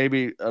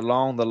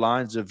along the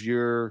lines of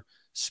your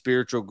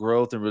spiritual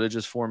growth and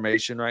religious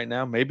formation right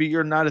now, maybe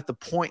you're not at the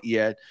point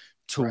yet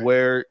to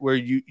where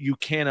you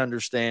can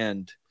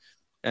understand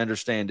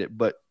it,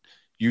 but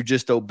you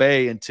just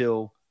obey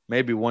until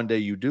maybe one day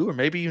you do, or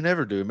maybe you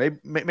never do.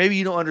 Maybe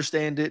you don't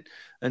understand it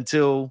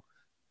until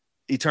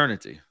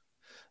eternity.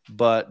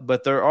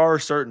 But there are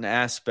certain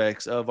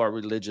aspects of our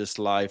religious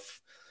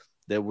life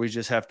that we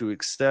just have to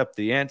accept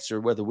the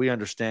answer, whether we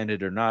understand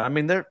it or not. I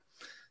mean,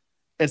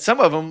 and some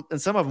of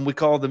them we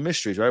call the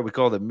mysteries, right? We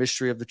call the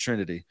mystery of the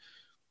Trinity.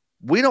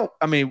 We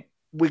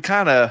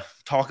kind of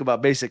talk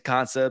about basic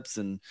concepts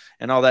and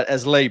all that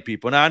as lay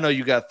people. Now, I know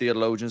you got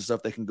theologians and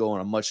stuff that can go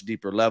on a much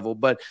deeper level,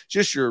 but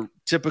just your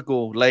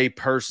typical lay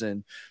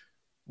person,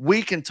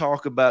 we can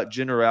talk about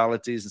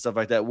generalities and stuff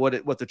like that,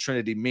 what the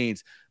Trinity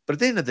means. But at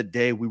the end of the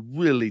day, we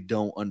really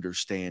don't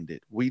understand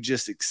it. We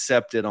just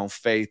accept it on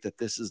faith that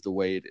this is the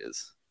way it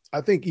is.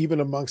 I think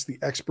even amongst the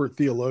expert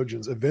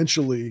theologians,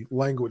 eventually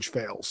language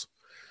fails.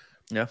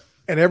 Yeah.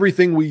 And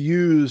everything we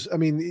use, I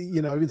mean,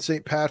 even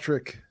St.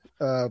 Patrick,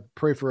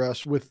 pray for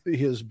us, with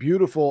his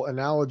beautiful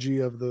analogy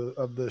of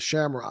the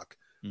shamrock.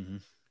 Mm-hmm.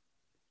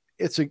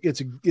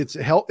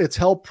 It's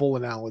helpful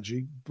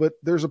analogy, but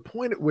there's a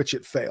point at which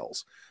it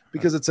fails.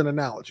 because it's an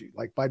analogy.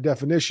 Like by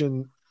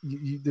definition,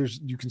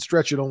 you can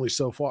stretch it only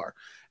so far.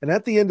 And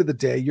at the end of the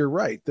day, you're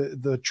right.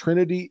 The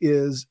Trinity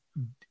is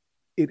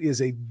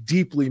a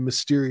deeply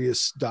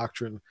mysterious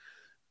doctrine,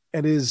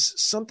 and is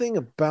something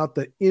about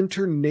the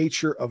inner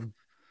nature of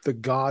the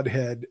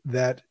Godhead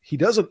that he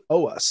doesn't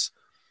owe us.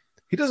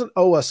 He doesn't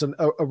owe us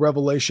a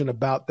revelation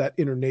about that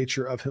inner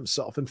nature of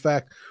himself. In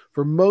fact,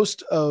 for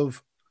most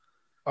of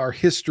our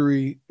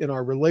history in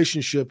our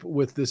relationship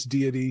with this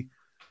deity,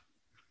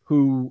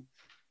 who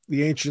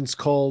the ancients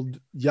called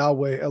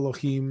Yahweh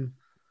Elohim,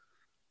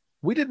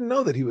 we didn't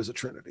know that he was a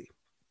Trinity.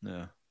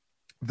 Yeah.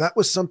 That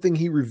was something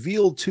he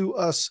revealed to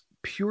us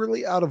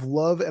purely out of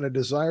love and a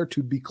desire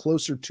to be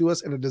closer to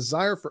us and a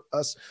desire for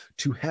us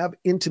to have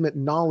intimate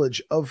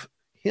knowledge of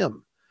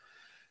him.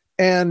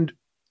 And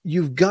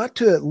you've got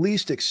to at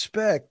least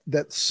expect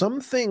that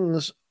some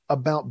things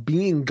about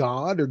being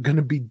God are going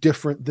to be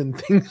different than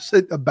things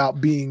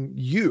about being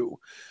you.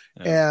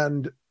 Yeah.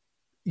 And,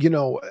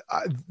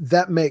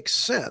 that makes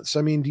sense.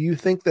 I mean, do you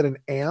think that an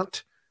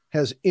ant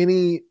has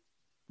any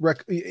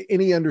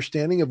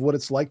understanding of what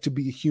it's like to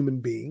be a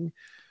human being?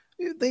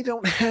 They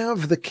don't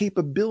have the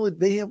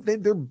capability.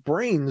 Their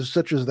brains,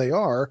 such as they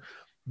are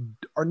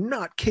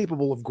not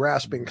capable of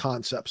grasping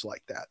concepts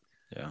like that.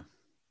 Yeah.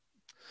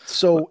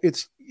 So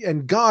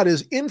and God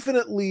is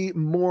infinitely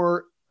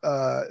more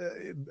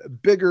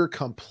bigger,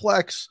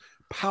 complex,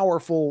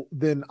 powerful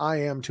than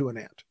I am to an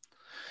ant.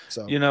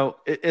 So,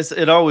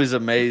 it always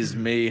amazed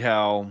me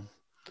how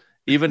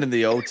even in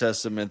the Old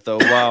Testament, though,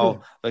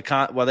 while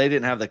they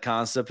didn't have the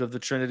concept of the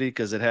Trinity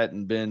because it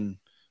hadn't been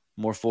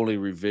more fully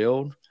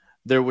revealed,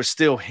 there were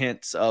still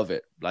hints of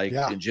it. Like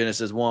in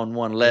Genesis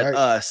 1:1, let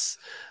us.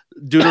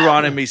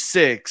 Deuteronomy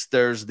 6,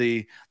 there's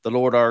the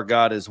Lord our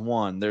God is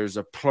one. There's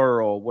a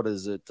plural. What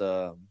is it?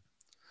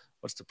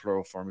 What's the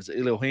plural form? Is it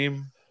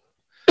Elohim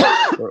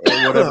or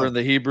whatever in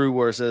the Hebrew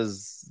where it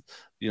says,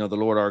 the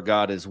Lord our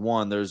God is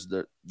one? There's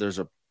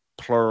a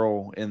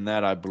plural in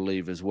that, I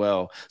believe, as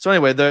well. So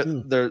anyway,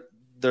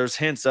 there's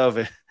hints of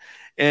it.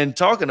 And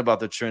talking about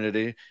the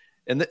Trinity,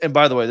 and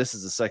by the way, this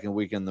is the second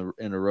week in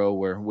a row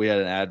where we had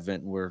an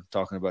Advent and we're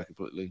talking about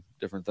completely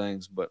different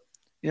things. But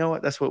you know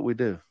what? That's what we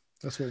do.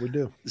 That's what we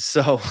do.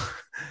 So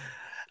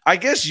I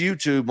guess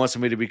YouTube wants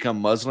me to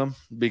become Muslim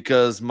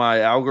because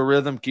my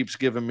algorithm keeps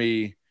giving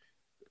me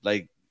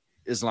like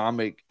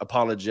Islamic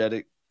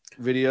apologetic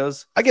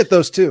videos. I get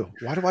those too.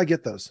 Why do I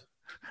get those?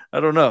 I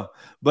don't know.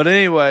 But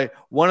anyway,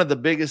 one of the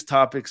biggest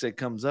topics that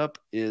comes up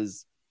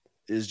is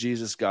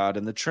Jesus God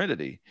and the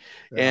Trinity.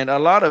 Yeah. And a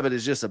lot of it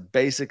is just a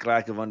basic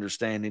lack of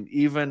understanding,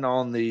 even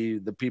on the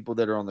people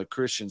that are on the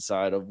Christian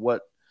side of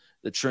what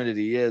the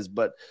Trinity is.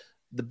 But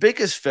the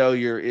biggest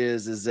failure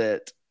is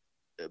that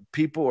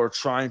people are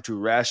trying to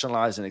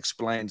rationalize and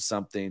explain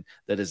something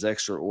that is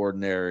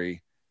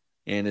extraordinary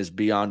and is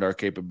beyond our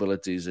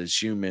capabilities as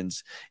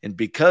humans. And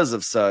because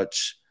of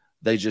such,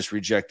 they just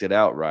reject it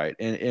outright.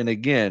 And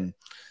again,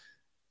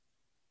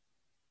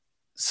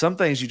 some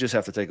things you just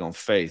have to take on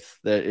faith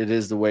that it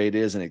is the way it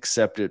is and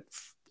accept it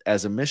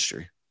as a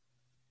mystery.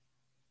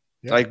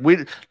 Yeah.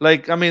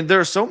 There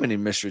are so many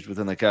mysteries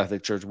within the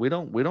Catholic Church. We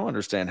don't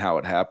understand how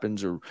it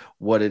happens or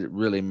what it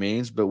really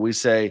means, but we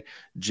say,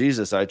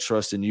 Jesus, I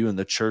trust in you and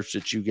the church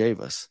that you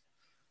gave us.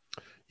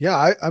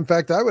 Yeah. In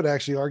fact, I would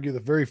actually argue in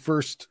the very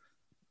first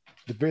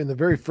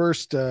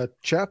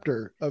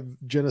chapter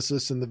of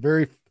Genesis, in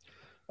the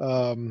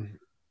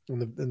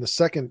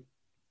second,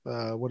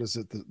 what is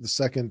it? The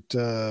second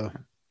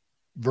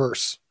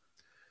verse,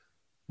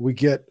 we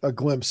get a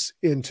glimpse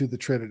into the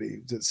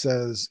Trinity. It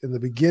says, in the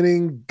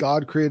beginning,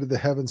 God created the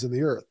heavens and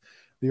the earth.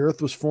 The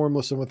earth was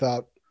formless and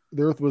the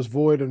earth was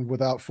void and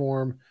without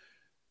form,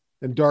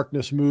 and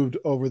darkness moved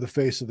over the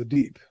face of the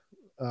deep.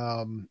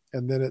 And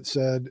then it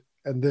said,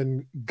 and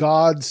then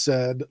God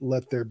said,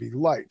 let there be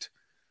light.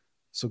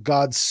 So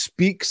God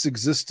speaks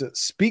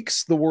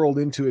the world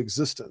into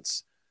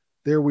existence.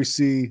 There we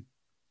see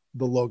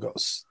the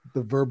Logos,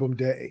 the verbum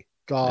Dei.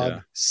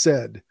 God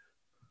said,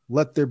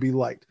 let there be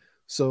light.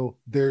 So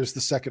there's the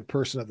second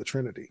person of the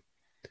Trinity.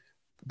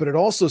 But it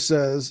also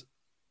says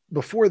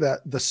before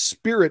that, the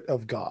Spirit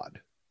of God.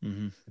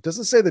 Mm-hmm. It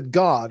doesn't say that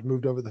God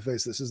moved over the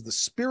face. This is the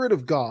Spirit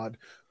of God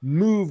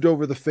moved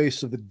over the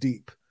face of the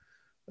deep.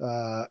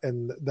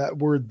 And that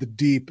word, the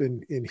deep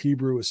in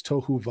Hebrew is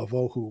tohu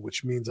vavohu,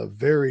 which means a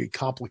very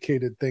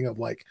complicated thing of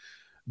like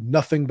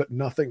nothing but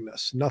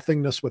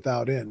nothingness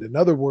without end. In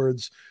other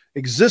words,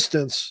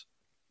 existence,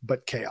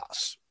 but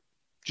chaos,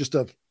 just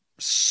a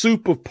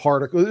soup of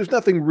particles. There's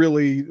nothing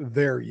really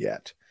there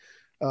yet.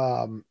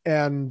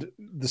 And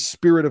the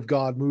Spirit of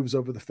God moves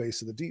over the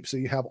face of the deep. So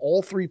you have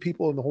all three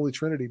people in the Holy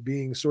Trinity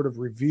being sort of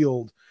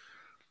revealed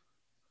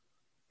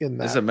in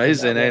that. It's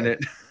amazing, ain't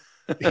it?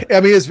 I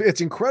mean,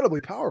 it's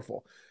incredibly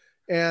powerful.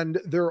 And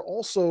there's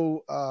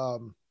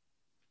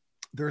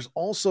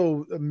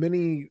also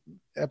many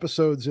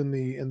episodes in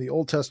the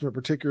Old Testament,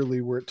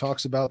 particularly where it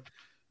talks about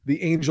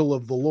the angel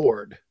of the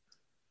Lord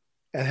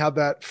and how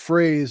that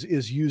phrase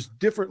is used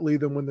differently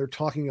than when they're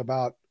talking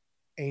about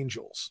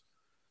angels.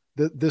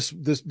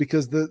 this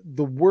because the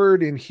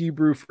word in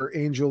Hebrew for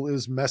angel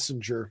is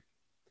messenger.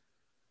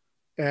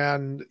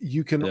 And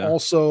you can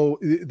also,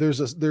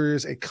 there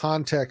is a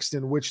context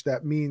in which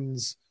that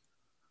means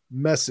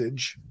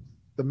message,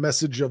 the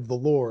message of the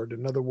Lord.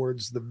 In other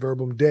words, the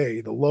verbum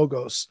Dei, the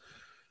logos.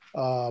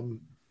 And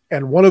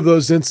one of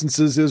those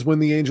instances is when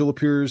the angel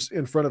appears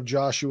in front of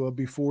Joshua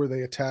before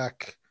they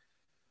attack,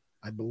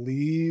 I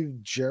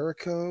believe,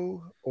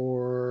 Jericho,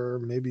 or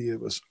maybe it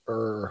was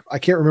I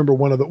can't remember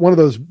one of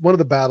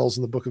the battles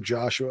in the book of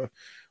Joshua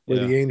where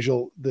the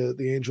angel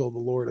of the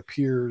Lord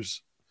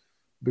appears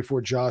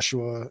before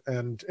Joshua.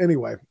 And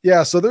anyway,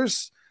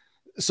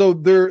 so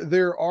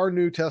there are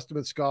New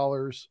Testament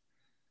scholars,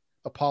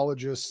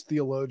 apologists,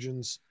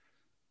 theologians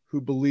who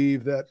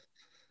believe that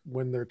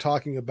when they're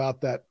talking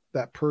about that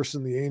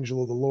person, the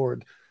angel of the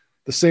Lord,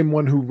 the same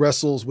one who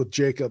wrestles with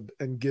Jacob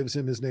and gives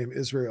him his name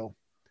Israel,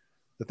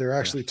 that they're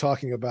actually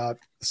talking about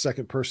the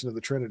second person of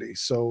the Trinity.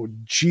 So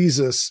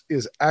Jesus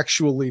is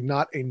actually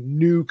not a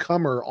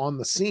newcomer on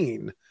the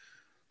scene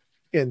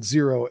in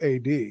 0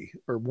 AD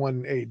or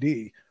 1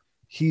 AD.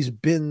 He's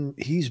been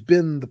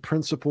the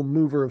principal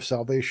mover of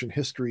salvation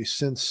history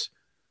since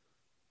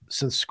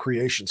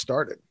creation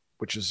started,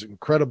 which is an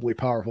incredibly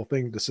powerful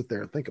thing to sit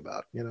there and think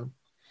about,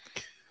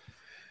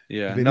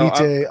 Yeah.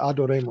 Venite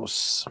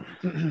adoremos.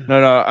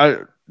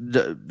 No.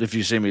 If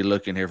you see me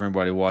looking here for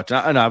anybody watching,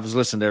 and I was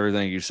listening to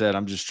everything you said,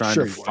 I'm just trying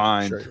to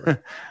find.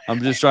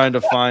 I'm just trying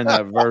to find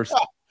that verse.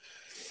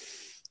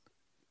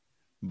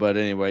 But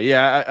anyway,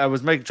 I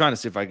was trying to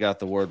see if I got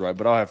the word right,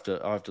 but I'll have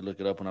to look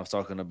it up when I was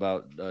talking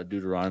about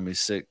Deuteronomy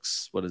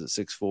 6. What is it?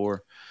 6:4.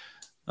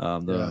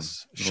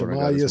 Yes.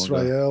 Shema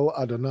Yisrael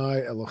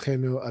Adonai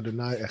Eloheinu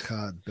Adonai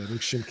Echad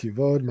Beruch Shem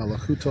Kivod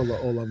Malachuto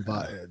La'olam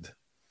Va'ed.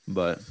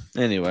 But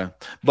anyway,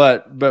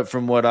 but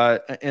from what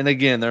and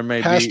again, there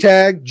may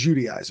hashtag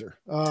Judaizer.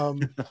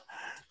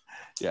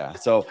 Yeah.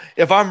 So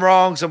if I'm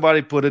wrong,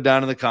 somebody put it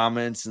down in the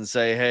comments and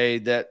say, hey,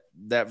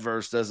 that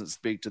verse doesn't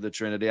speak to the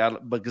Trinity.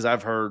 Because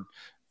I've heard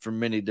from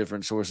many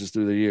different sources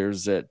through the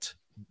years that.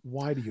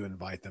 Why do you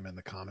invite them in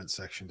the comment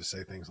section to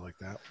say things like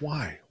that?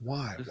 Why?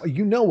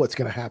 You know what's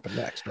going to happen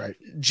next, right?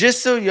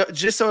 Just so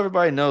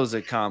everybody knows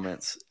that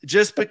comments.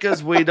 Just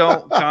because we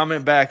don't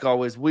comment back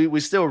always, we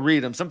still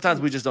read them.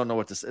 Sometimes we just don't know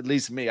what to say. At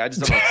least me, I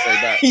just don't know what to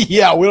say back.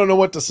 Yeah, we don't know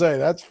what to say.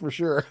 That's for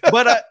sure.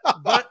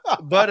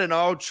 But in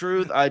all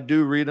truth, I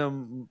do read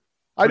them.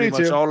 I do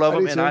too. All of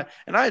them,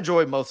 and I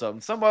enjoy most of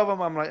them. Some of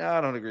them, I'm like,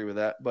 I don't agree with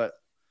that, but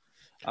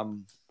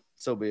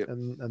so be it.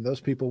 And those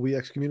people we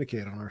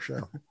excommunicate on our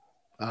show.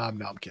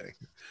 No, I'm kidding.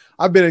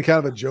 I've been in kind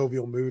of a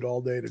jovial mood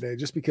all day today,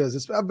 just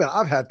because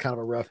I've had kind of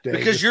a rough day.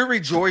 Because you're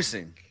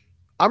rejoicing.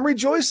 I'm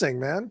rejoicing,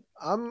 man.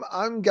 I'm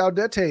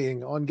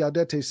Gaudeteing on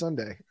Gaudete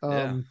Sunday.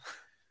 I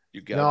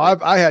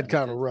had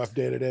kind of a rough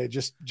day today.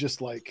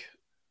 Just like,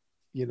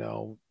 I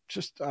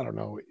don't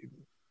know,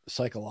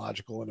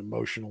 psychological and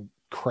emotional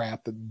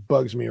crap that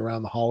bugs me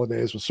around the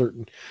holidays with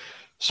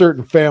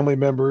certain family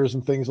members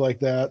and things like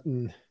that.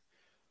 And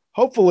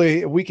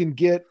hopefully we can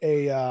get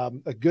a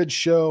good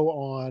show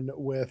on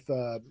with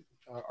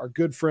our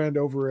good friend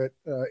over at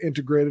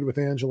Integrated with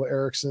Angela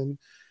Erickson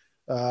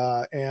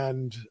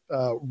and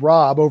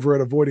Rob over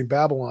at Avoiding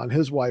Babylon,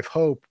 his wife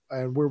Hope,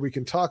 and where we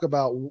can talk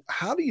about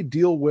how do you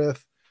deal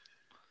with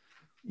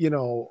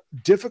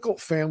difficult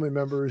family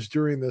members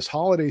during this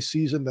holiday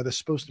season that is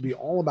supposed to be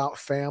all about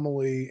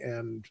family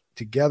and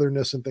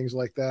togetherness and things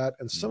like that.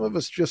 And some of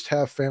us just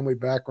have family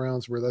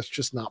backgrounds where that's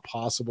just not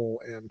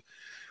possible. And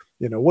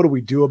what do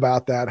we do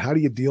about that? How do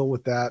you deal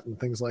with that and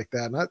things like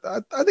that? And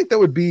I think that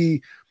would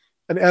be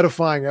an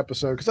edifying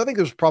episode, because I think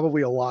there's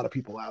probably a lot of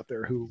people out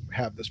there who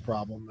have this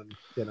problem. And,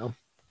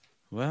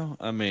 well,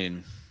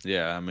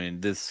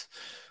 this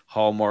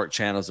Hallmark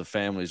channels of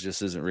families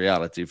just isn't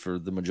reality for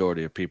the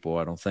majority of people,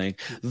 I don't think.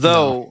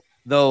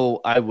 Though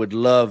I would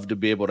love to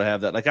be able to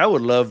have that. Like, I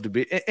would love to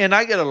be, and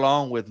I get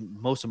along with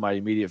most of my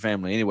immediate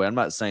family anyway. I'm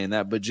not saying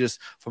that, but just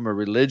from a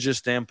religious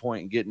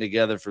standpoint and getting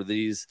together for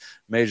these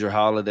major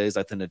holidays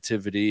like the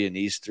Nativity and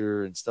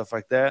Easter and stuff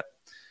like that,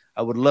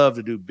 I would love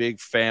to do big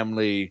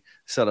family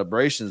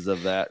celebrations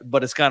of that.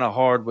 But it's kind of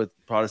hard with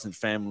Protestant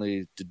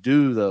family to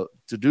do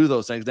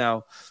those things.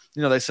 Now,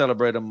 they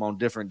celebrate them on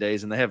different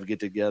days and they have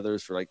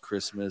get-togethers for like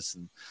Christmas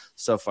and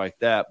stuff like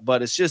that.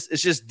 But it's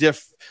just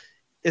different.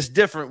 It's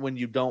different when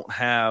you don't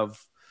have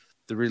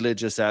the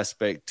religious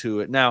aspect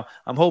to it. Now,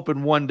 I'm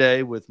hoping one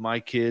day with my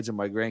kids and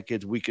my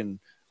grandkids,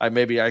 I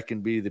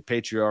can be the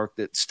patriarch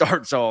that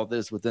starts all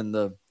this within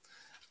the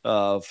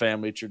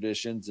family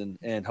traditions,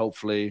 and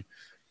hopefully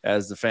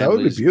as the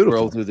families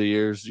grow through the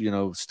years,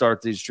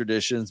 start these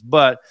traditions.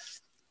 But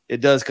it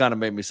does kind of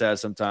make me sad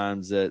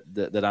sometimes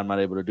that I'm not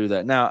able to do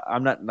that. Now,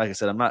 I'm not, like I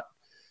said, I'm not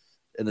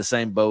in the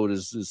same boat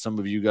as some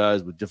of you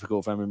guys with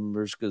difficult family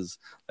members, because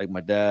like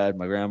my dad,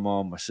 my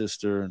grandma, my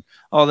sister, and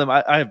all of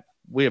them,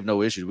 we have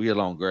no issues. We get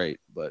along great.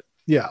 But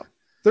yeah,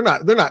 they're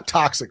not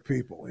toxic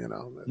people,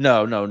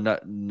 No, not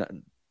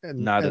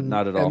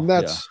at all.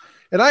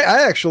 And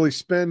I actually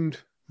spend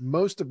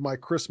most of my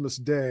Christmas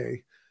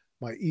day,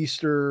 my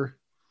Easter,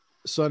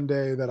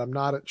 Sunday that I'm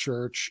not at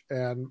church,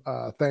 and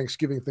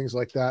Thanksgiving, things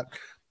like that,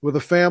 with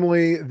a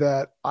family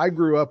that I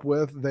grew up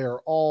with. They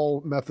are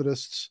all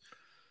Methodists,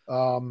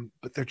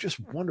 but they're just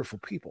wonderful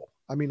people.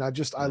 I mean, I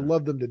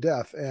love them to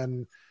death.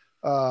 And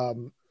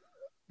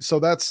so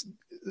that's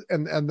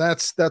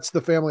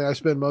the family I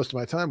spend most of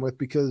my time with,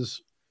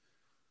 because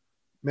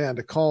man,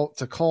 to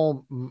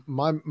call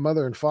my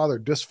mother and father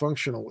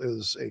dysfunctional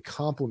is a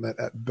compliment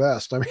at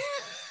best. I mean,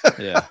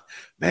 yeah,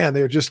 man,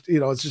 they're just,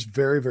 it's just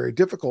very, very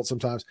difficult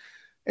sometimes.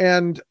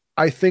 And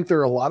I think there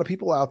are a lot of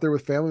people out there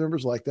with family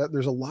members like that.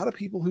 There's a lot of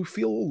people who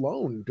feel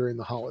alone during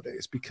the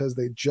holidays because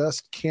they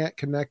just can't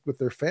connect with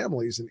their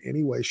families in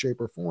any way, shape,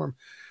 or form.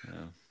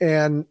 Yeah.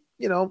 And,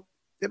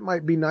 it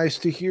might be nice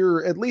to hear,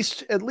 at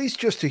least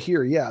just to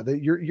hear, that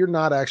you're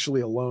not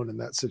actually alone in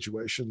that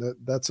situation.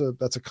 That's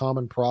a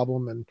common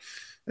problem.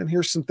 And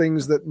here's some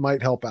things that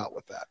might help out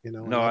with that,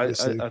 No, I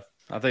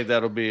think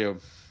that'll be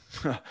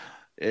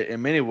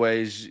in many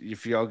ways,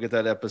 if y'all get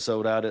that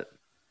episode out,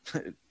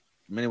 in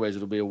many ways,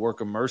 it'll be a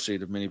work of mercy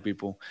to many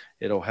people.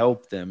 It'll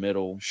help them.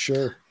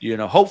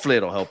 Hopefully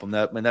it'll help them.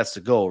 That's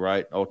the goal,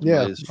 right?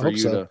 Ultimately, is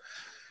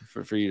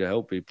for you to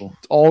help people.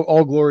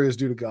 All glory is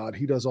due to God.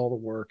 He does all the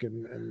work,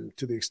 and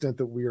to the extent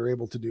that we are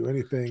able to do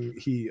anything,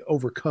 he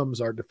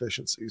overcomes our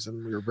deficiencies,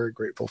 and we are very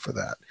grateful for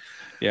that.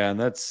 Yeah, and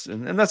that's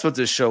what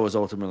this show is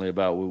ultimately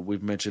about.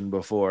 We've mentioned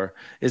before,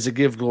 is to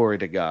give glory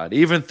to God,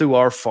 even through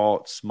our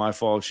faults, my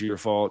faults, your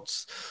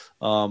faults,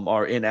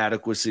 our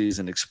inadequacies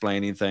in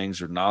explaining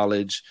things or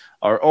knowledge.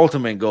 Our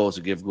ultimate goal is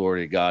to give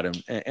glory to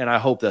God, and I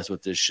hope that's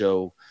what this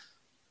show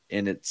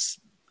in its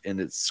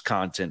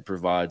content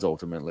provides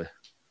ultimately.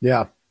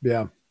 Yeah.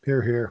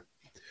 Here.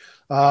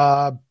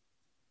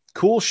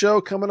 Cool show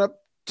coming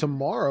up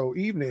tomorrow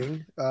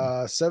evening,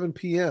 7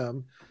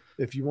 p.m.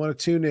 If you want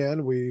to tune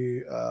in,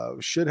 we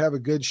should have a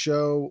good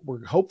show.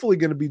 We're hopefully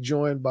going to be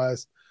joined by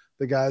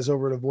the guys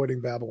over at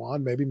Avoiding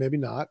Babylon. Maybe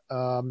not.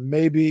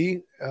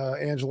 Maybe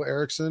Angela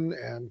Erickson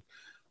and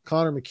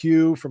Connor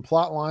McHugh from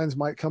Plotlines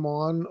might come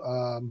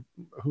on.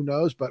 Who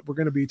knows? But we're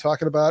going to be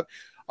talking about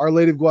Our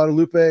Lady of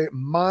Guadalupe,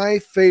 my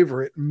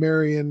favorite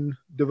Marian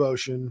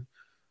devotion.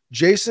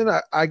 Jason,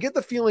 I get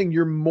the feeling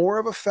you're more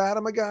of a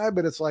Fatima guy,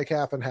 but it's like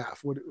half and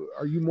half.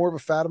 Are you more of a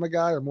Fatima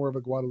guy or more of a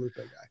Guadalupe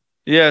guy?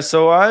 Yeah,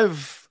 so I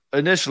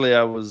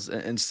was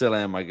and still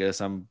am, I guess.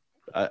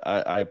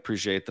 I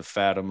appreciate the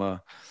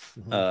Fatima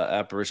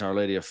apparition, Our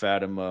Lady of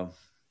Fatima,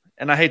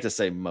 and I hate to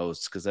say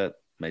most because that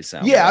may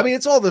sound I mean,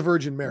 it's all the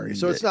Virgin Mary,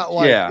 so it's not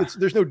like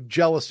there's no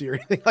jealousy or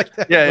anything like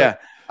that.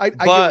 I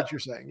get what you're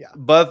saying. Yeah,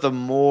 but the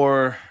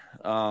more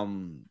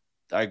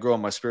I grow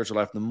in my spiritual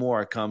life, the more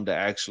I come to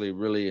actually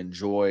really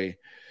enjoy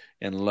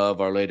and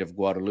love Our Lady of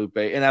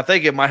Guadalupe. And I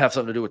think it might have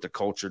something to do with the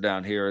culture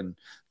down here in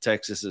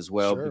Texas as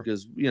well,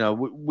 because,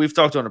 we've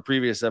talked on a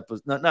previous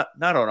episode, not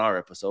on our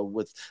episode,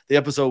 with the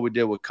episode we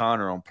did with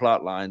Connor on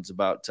Plotlines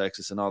about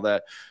Texas and all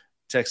that.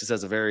 Texas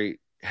has a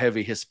very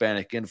heavy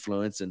Hispanic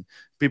influence, and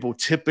people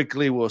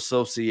typically will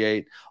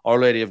associate Our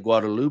Lady of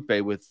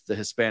Guadalupe with the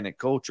Hispanic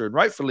culture, and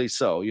rightfully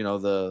so,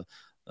 in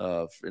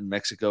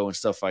Mexico and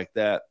stuff like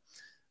that.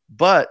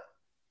 But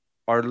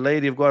Our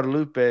Lady of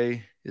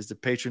Guadalupe is the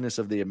patroness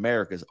of the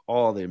Americas,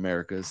 all the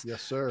Americas.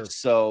 Yes, sir.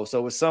 So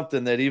it's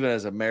something that even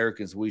as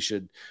Americans, we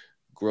should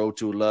grow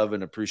to love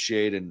and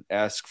appreciate and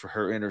ask for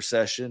her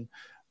intercession.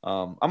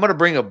 I'm going to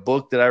bring a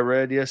book that I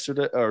read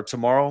yesterday or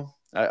tomorrow.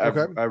 I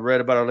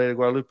read about Our Lady of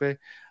Guadalupe.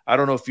 I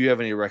don't know if you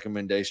have any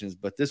recommendations,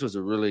 but this was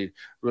a really,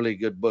 really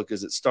good book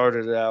as it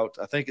started out.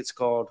 I think it's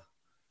called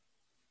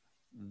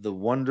The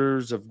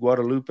Wonders of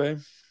Guadalupe.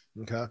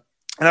 Okay.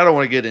 And I don't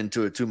want to get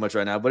into it too much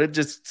right now, but it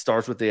just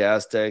starts with the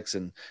Aztecs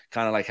and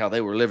kind of like how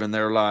they were living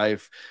their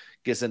life,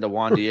 gets into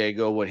Juan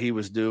Diego, what he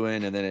was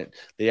doing, and then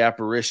the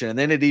apparition. And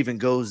then it even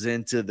goes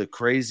into the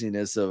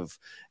craziness of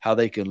how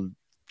they've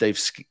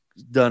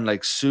done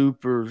like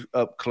super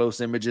up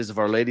close images of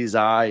Our Lady's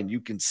eye, and you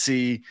can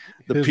see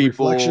the His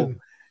people. Reflection.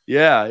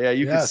 Yeah.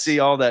 You can see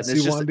all that. And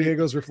see Juan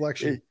Diego's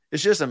reflection.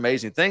 It's just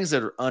amazing. Things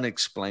that are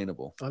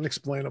unexplainable.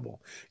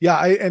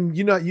 Yeah.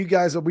 You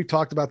guys, we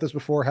talked about this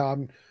before,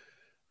 how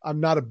I'm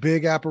not a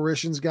big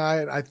apparitions guy,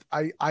 and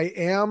I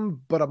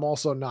am, but I'm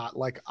also not.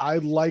 Like I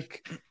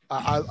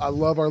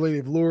love Our Lady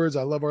of Lourdes.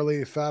 I love Our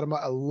Lady of Fatima.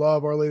 I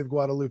love Our Lady of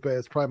Guadalupe.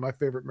 It's probably my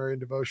favorite Marian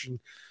devotion.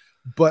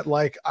 But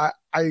like I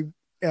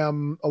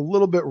am a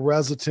little bit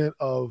hesitant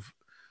of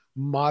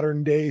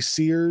modern day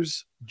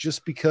seers,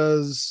 just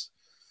because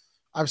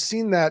I've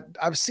seen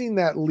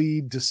that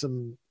lead to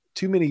some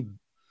too many,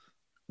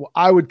 what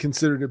I would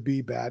consider to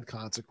be bad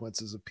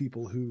consequences of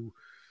people who,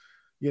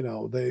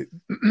 they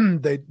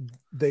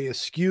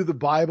eschew the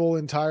Bible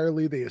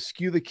entirely. They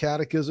eschew the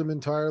catechism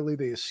entirely.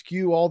 They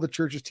eschew all the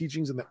church's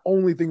teachings. And the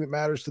only thing that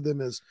matters to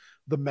them is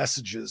the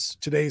messages,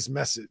 today's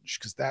message.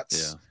 Cause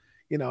that's,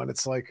 and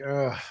it's like,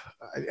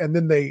 and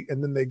then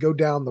they go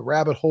down the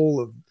rabbit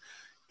hole of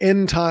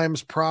end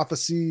times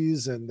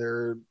prophecies, and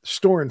they're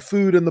storing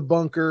food in the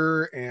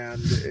bunker. And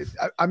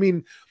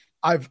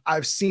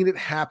I've seen it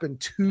happen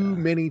too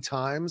many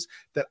times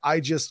that I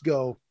just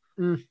go,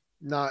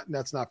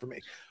 that's not for me.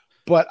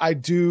 But I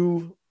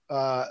do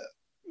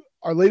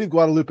Our Lady of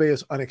Guadalupe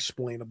is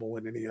unexplainable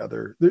in any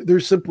other.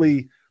 There's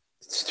simply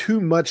it's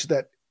too much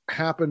that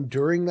happened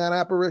during that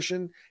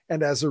apparition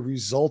and as a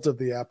result of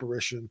the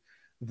apparition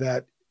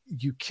that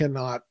you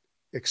cannot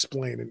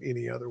explain in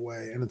any other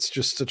way. And it's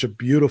just such a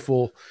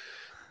beautiful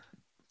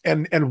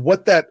and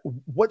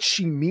what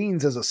she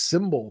means as a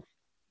symbol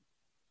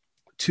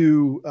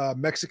to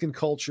Mexican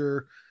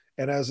culture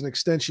and as an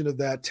extension of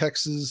that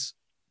Texas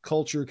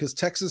culture, because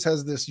Texas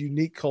has this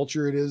unique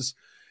culture. It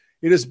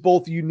is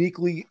both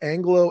uniquely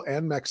Anglo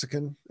and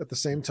Mexican at the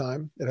same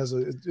time.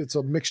 It's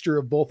a mixture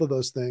of both of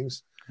those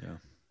things. Yeah.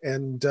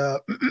 And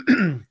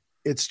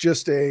it's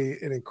just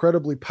an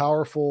incredibly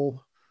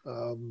powerful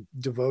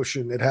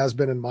devotion. It has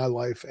been in my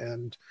life,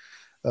 and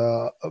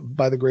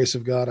by the grace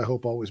of God, I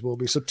hope always will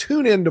be. So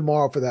tune in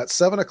tomorrow for that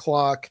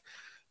 7:00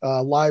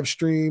 live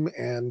stream,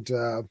 and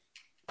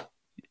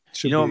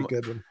should be a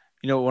good one.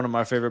 You know what one of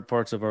my favorite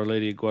parts of Our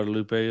Lady of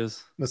Guadalupe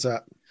is? What's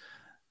that?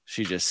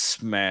 She just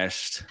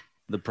smashed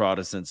the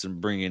Protestants and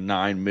bringing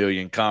 9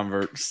 million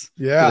converts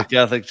to the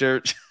Catholic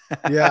Church.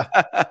 Yeah.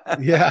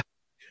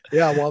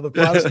 While the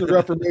Protestant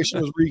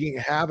Reformation was wreaking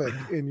havoc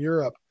in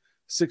Europe,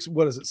 we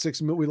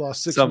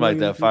lost 6 something million like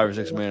that, 5 or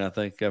 6 million, I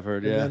think I've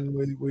heard. Yeah, and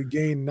then we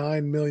gained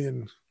 9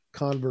 million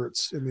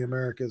converts in the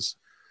Americas.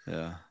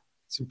 Yeah,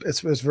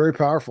 it's very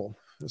powerful.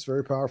 It's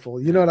very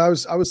powerful. You know what I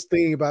was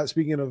thinking about,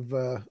 speaking of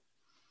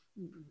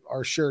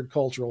our shared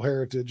cultural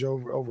heritage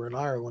over in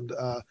Ireland.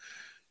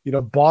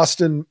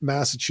 Boston,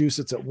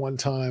 Massachusetts at one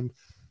time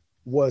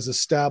was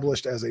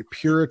established as a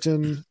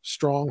Puritan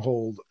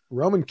stronghold.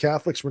 Roman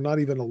Catholics were not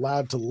even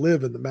allowed to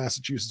live in the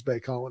Massachusetts Bay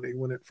Colony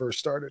when it first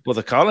started. Well,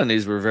 the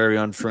colonies were very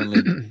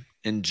unfriendly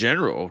in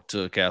general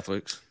to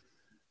Catholics.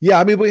 Yeah,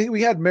 I mean,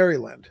 we had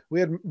Maryland.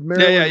 Yeah.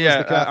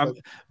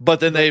 But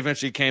then they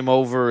eventually came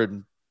over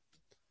and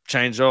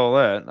changed all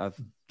that.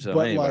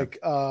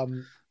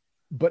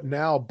 But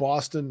now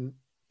Boston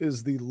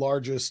is the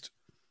largest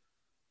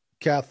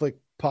Catholic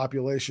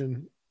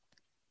population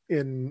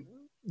in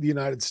the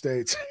United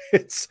States.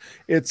 It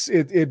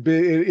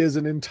is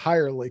an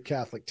entirely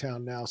Catholic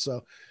town now.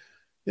 So,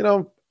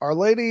 Our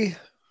Lady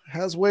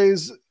has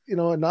ways,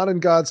 not in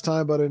God's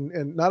time, but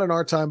not in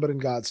our time, but in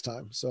God's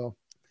time. So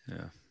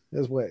yeah,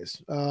 there's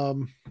ways.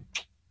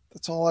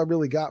 That's all I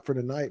really got for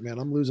tonight, man.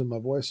 I'm losing my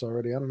voice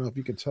already. I don't know if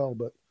you can tell,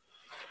 but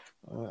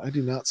I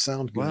do not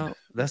sound good. Well,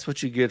 that's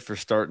what you get for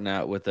starting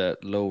out with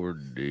that lower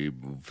deep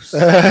voice.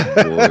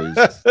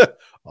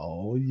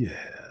 Oh yeah.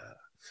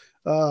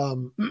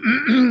 Oh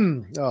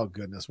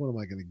goodness, when am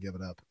I going to give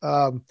it up?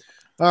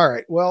 All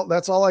right, well,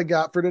 that's all I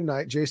got for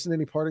tonight. Jason,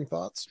 any parting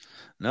thoughts?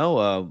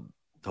 No.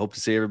 Hope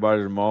to see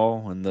everybody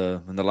tomorrow in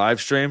the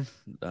live stream.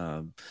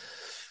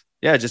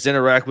 Just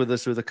interact with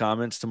us through the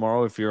comments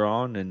tomorrow if you're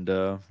on, and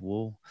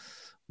we'll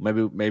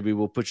maybe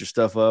we'll put your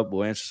stuff up.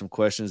 We'll answer some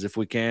questions if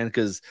we can,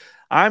 because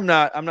I'm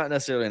not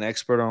necessarily an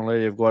expert on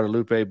Lady of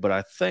Guadalupe, but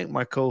I think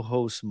my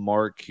co-host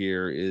Mark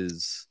here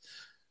is.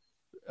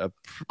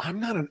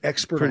 I'm not an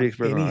expert on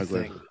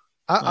anything.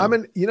 I'm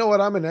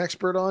an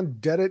expert on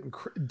debt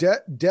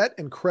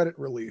and credit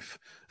relief.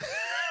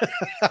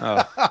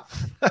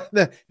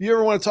 You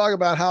ever want to talk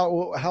about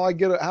how I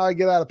get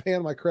out of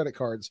paying my credit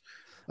cards?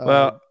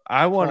 Well,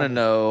 I want to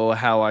know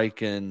how I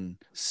can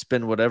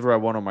spend whatever I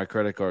want on my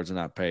credit cards and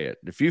not pay it.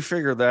 If you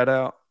figure that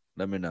out,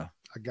 let me know.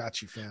 I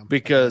got you, fam.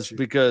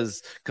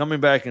 Because coming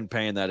back and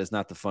paying that is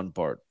not the fun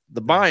part. The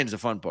buying's the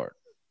fun part.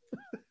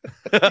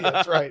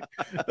 That's right.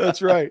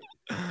 That's right.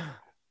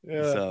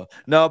 Yeah. So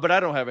no, but I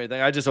don't have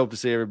anything. I just hope to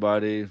see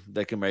everybody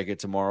that can make it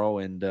tomorrow,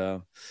 and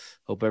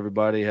hope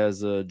everybody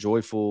has a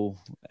joyful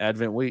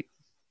Advent week.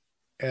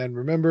 And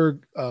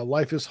remember,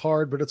 life is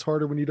hard, but it's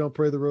harder when you don't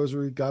pray the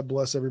rosary. God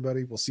bless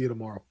everybody. We'll see you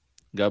tomorrow.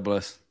 God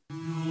bless.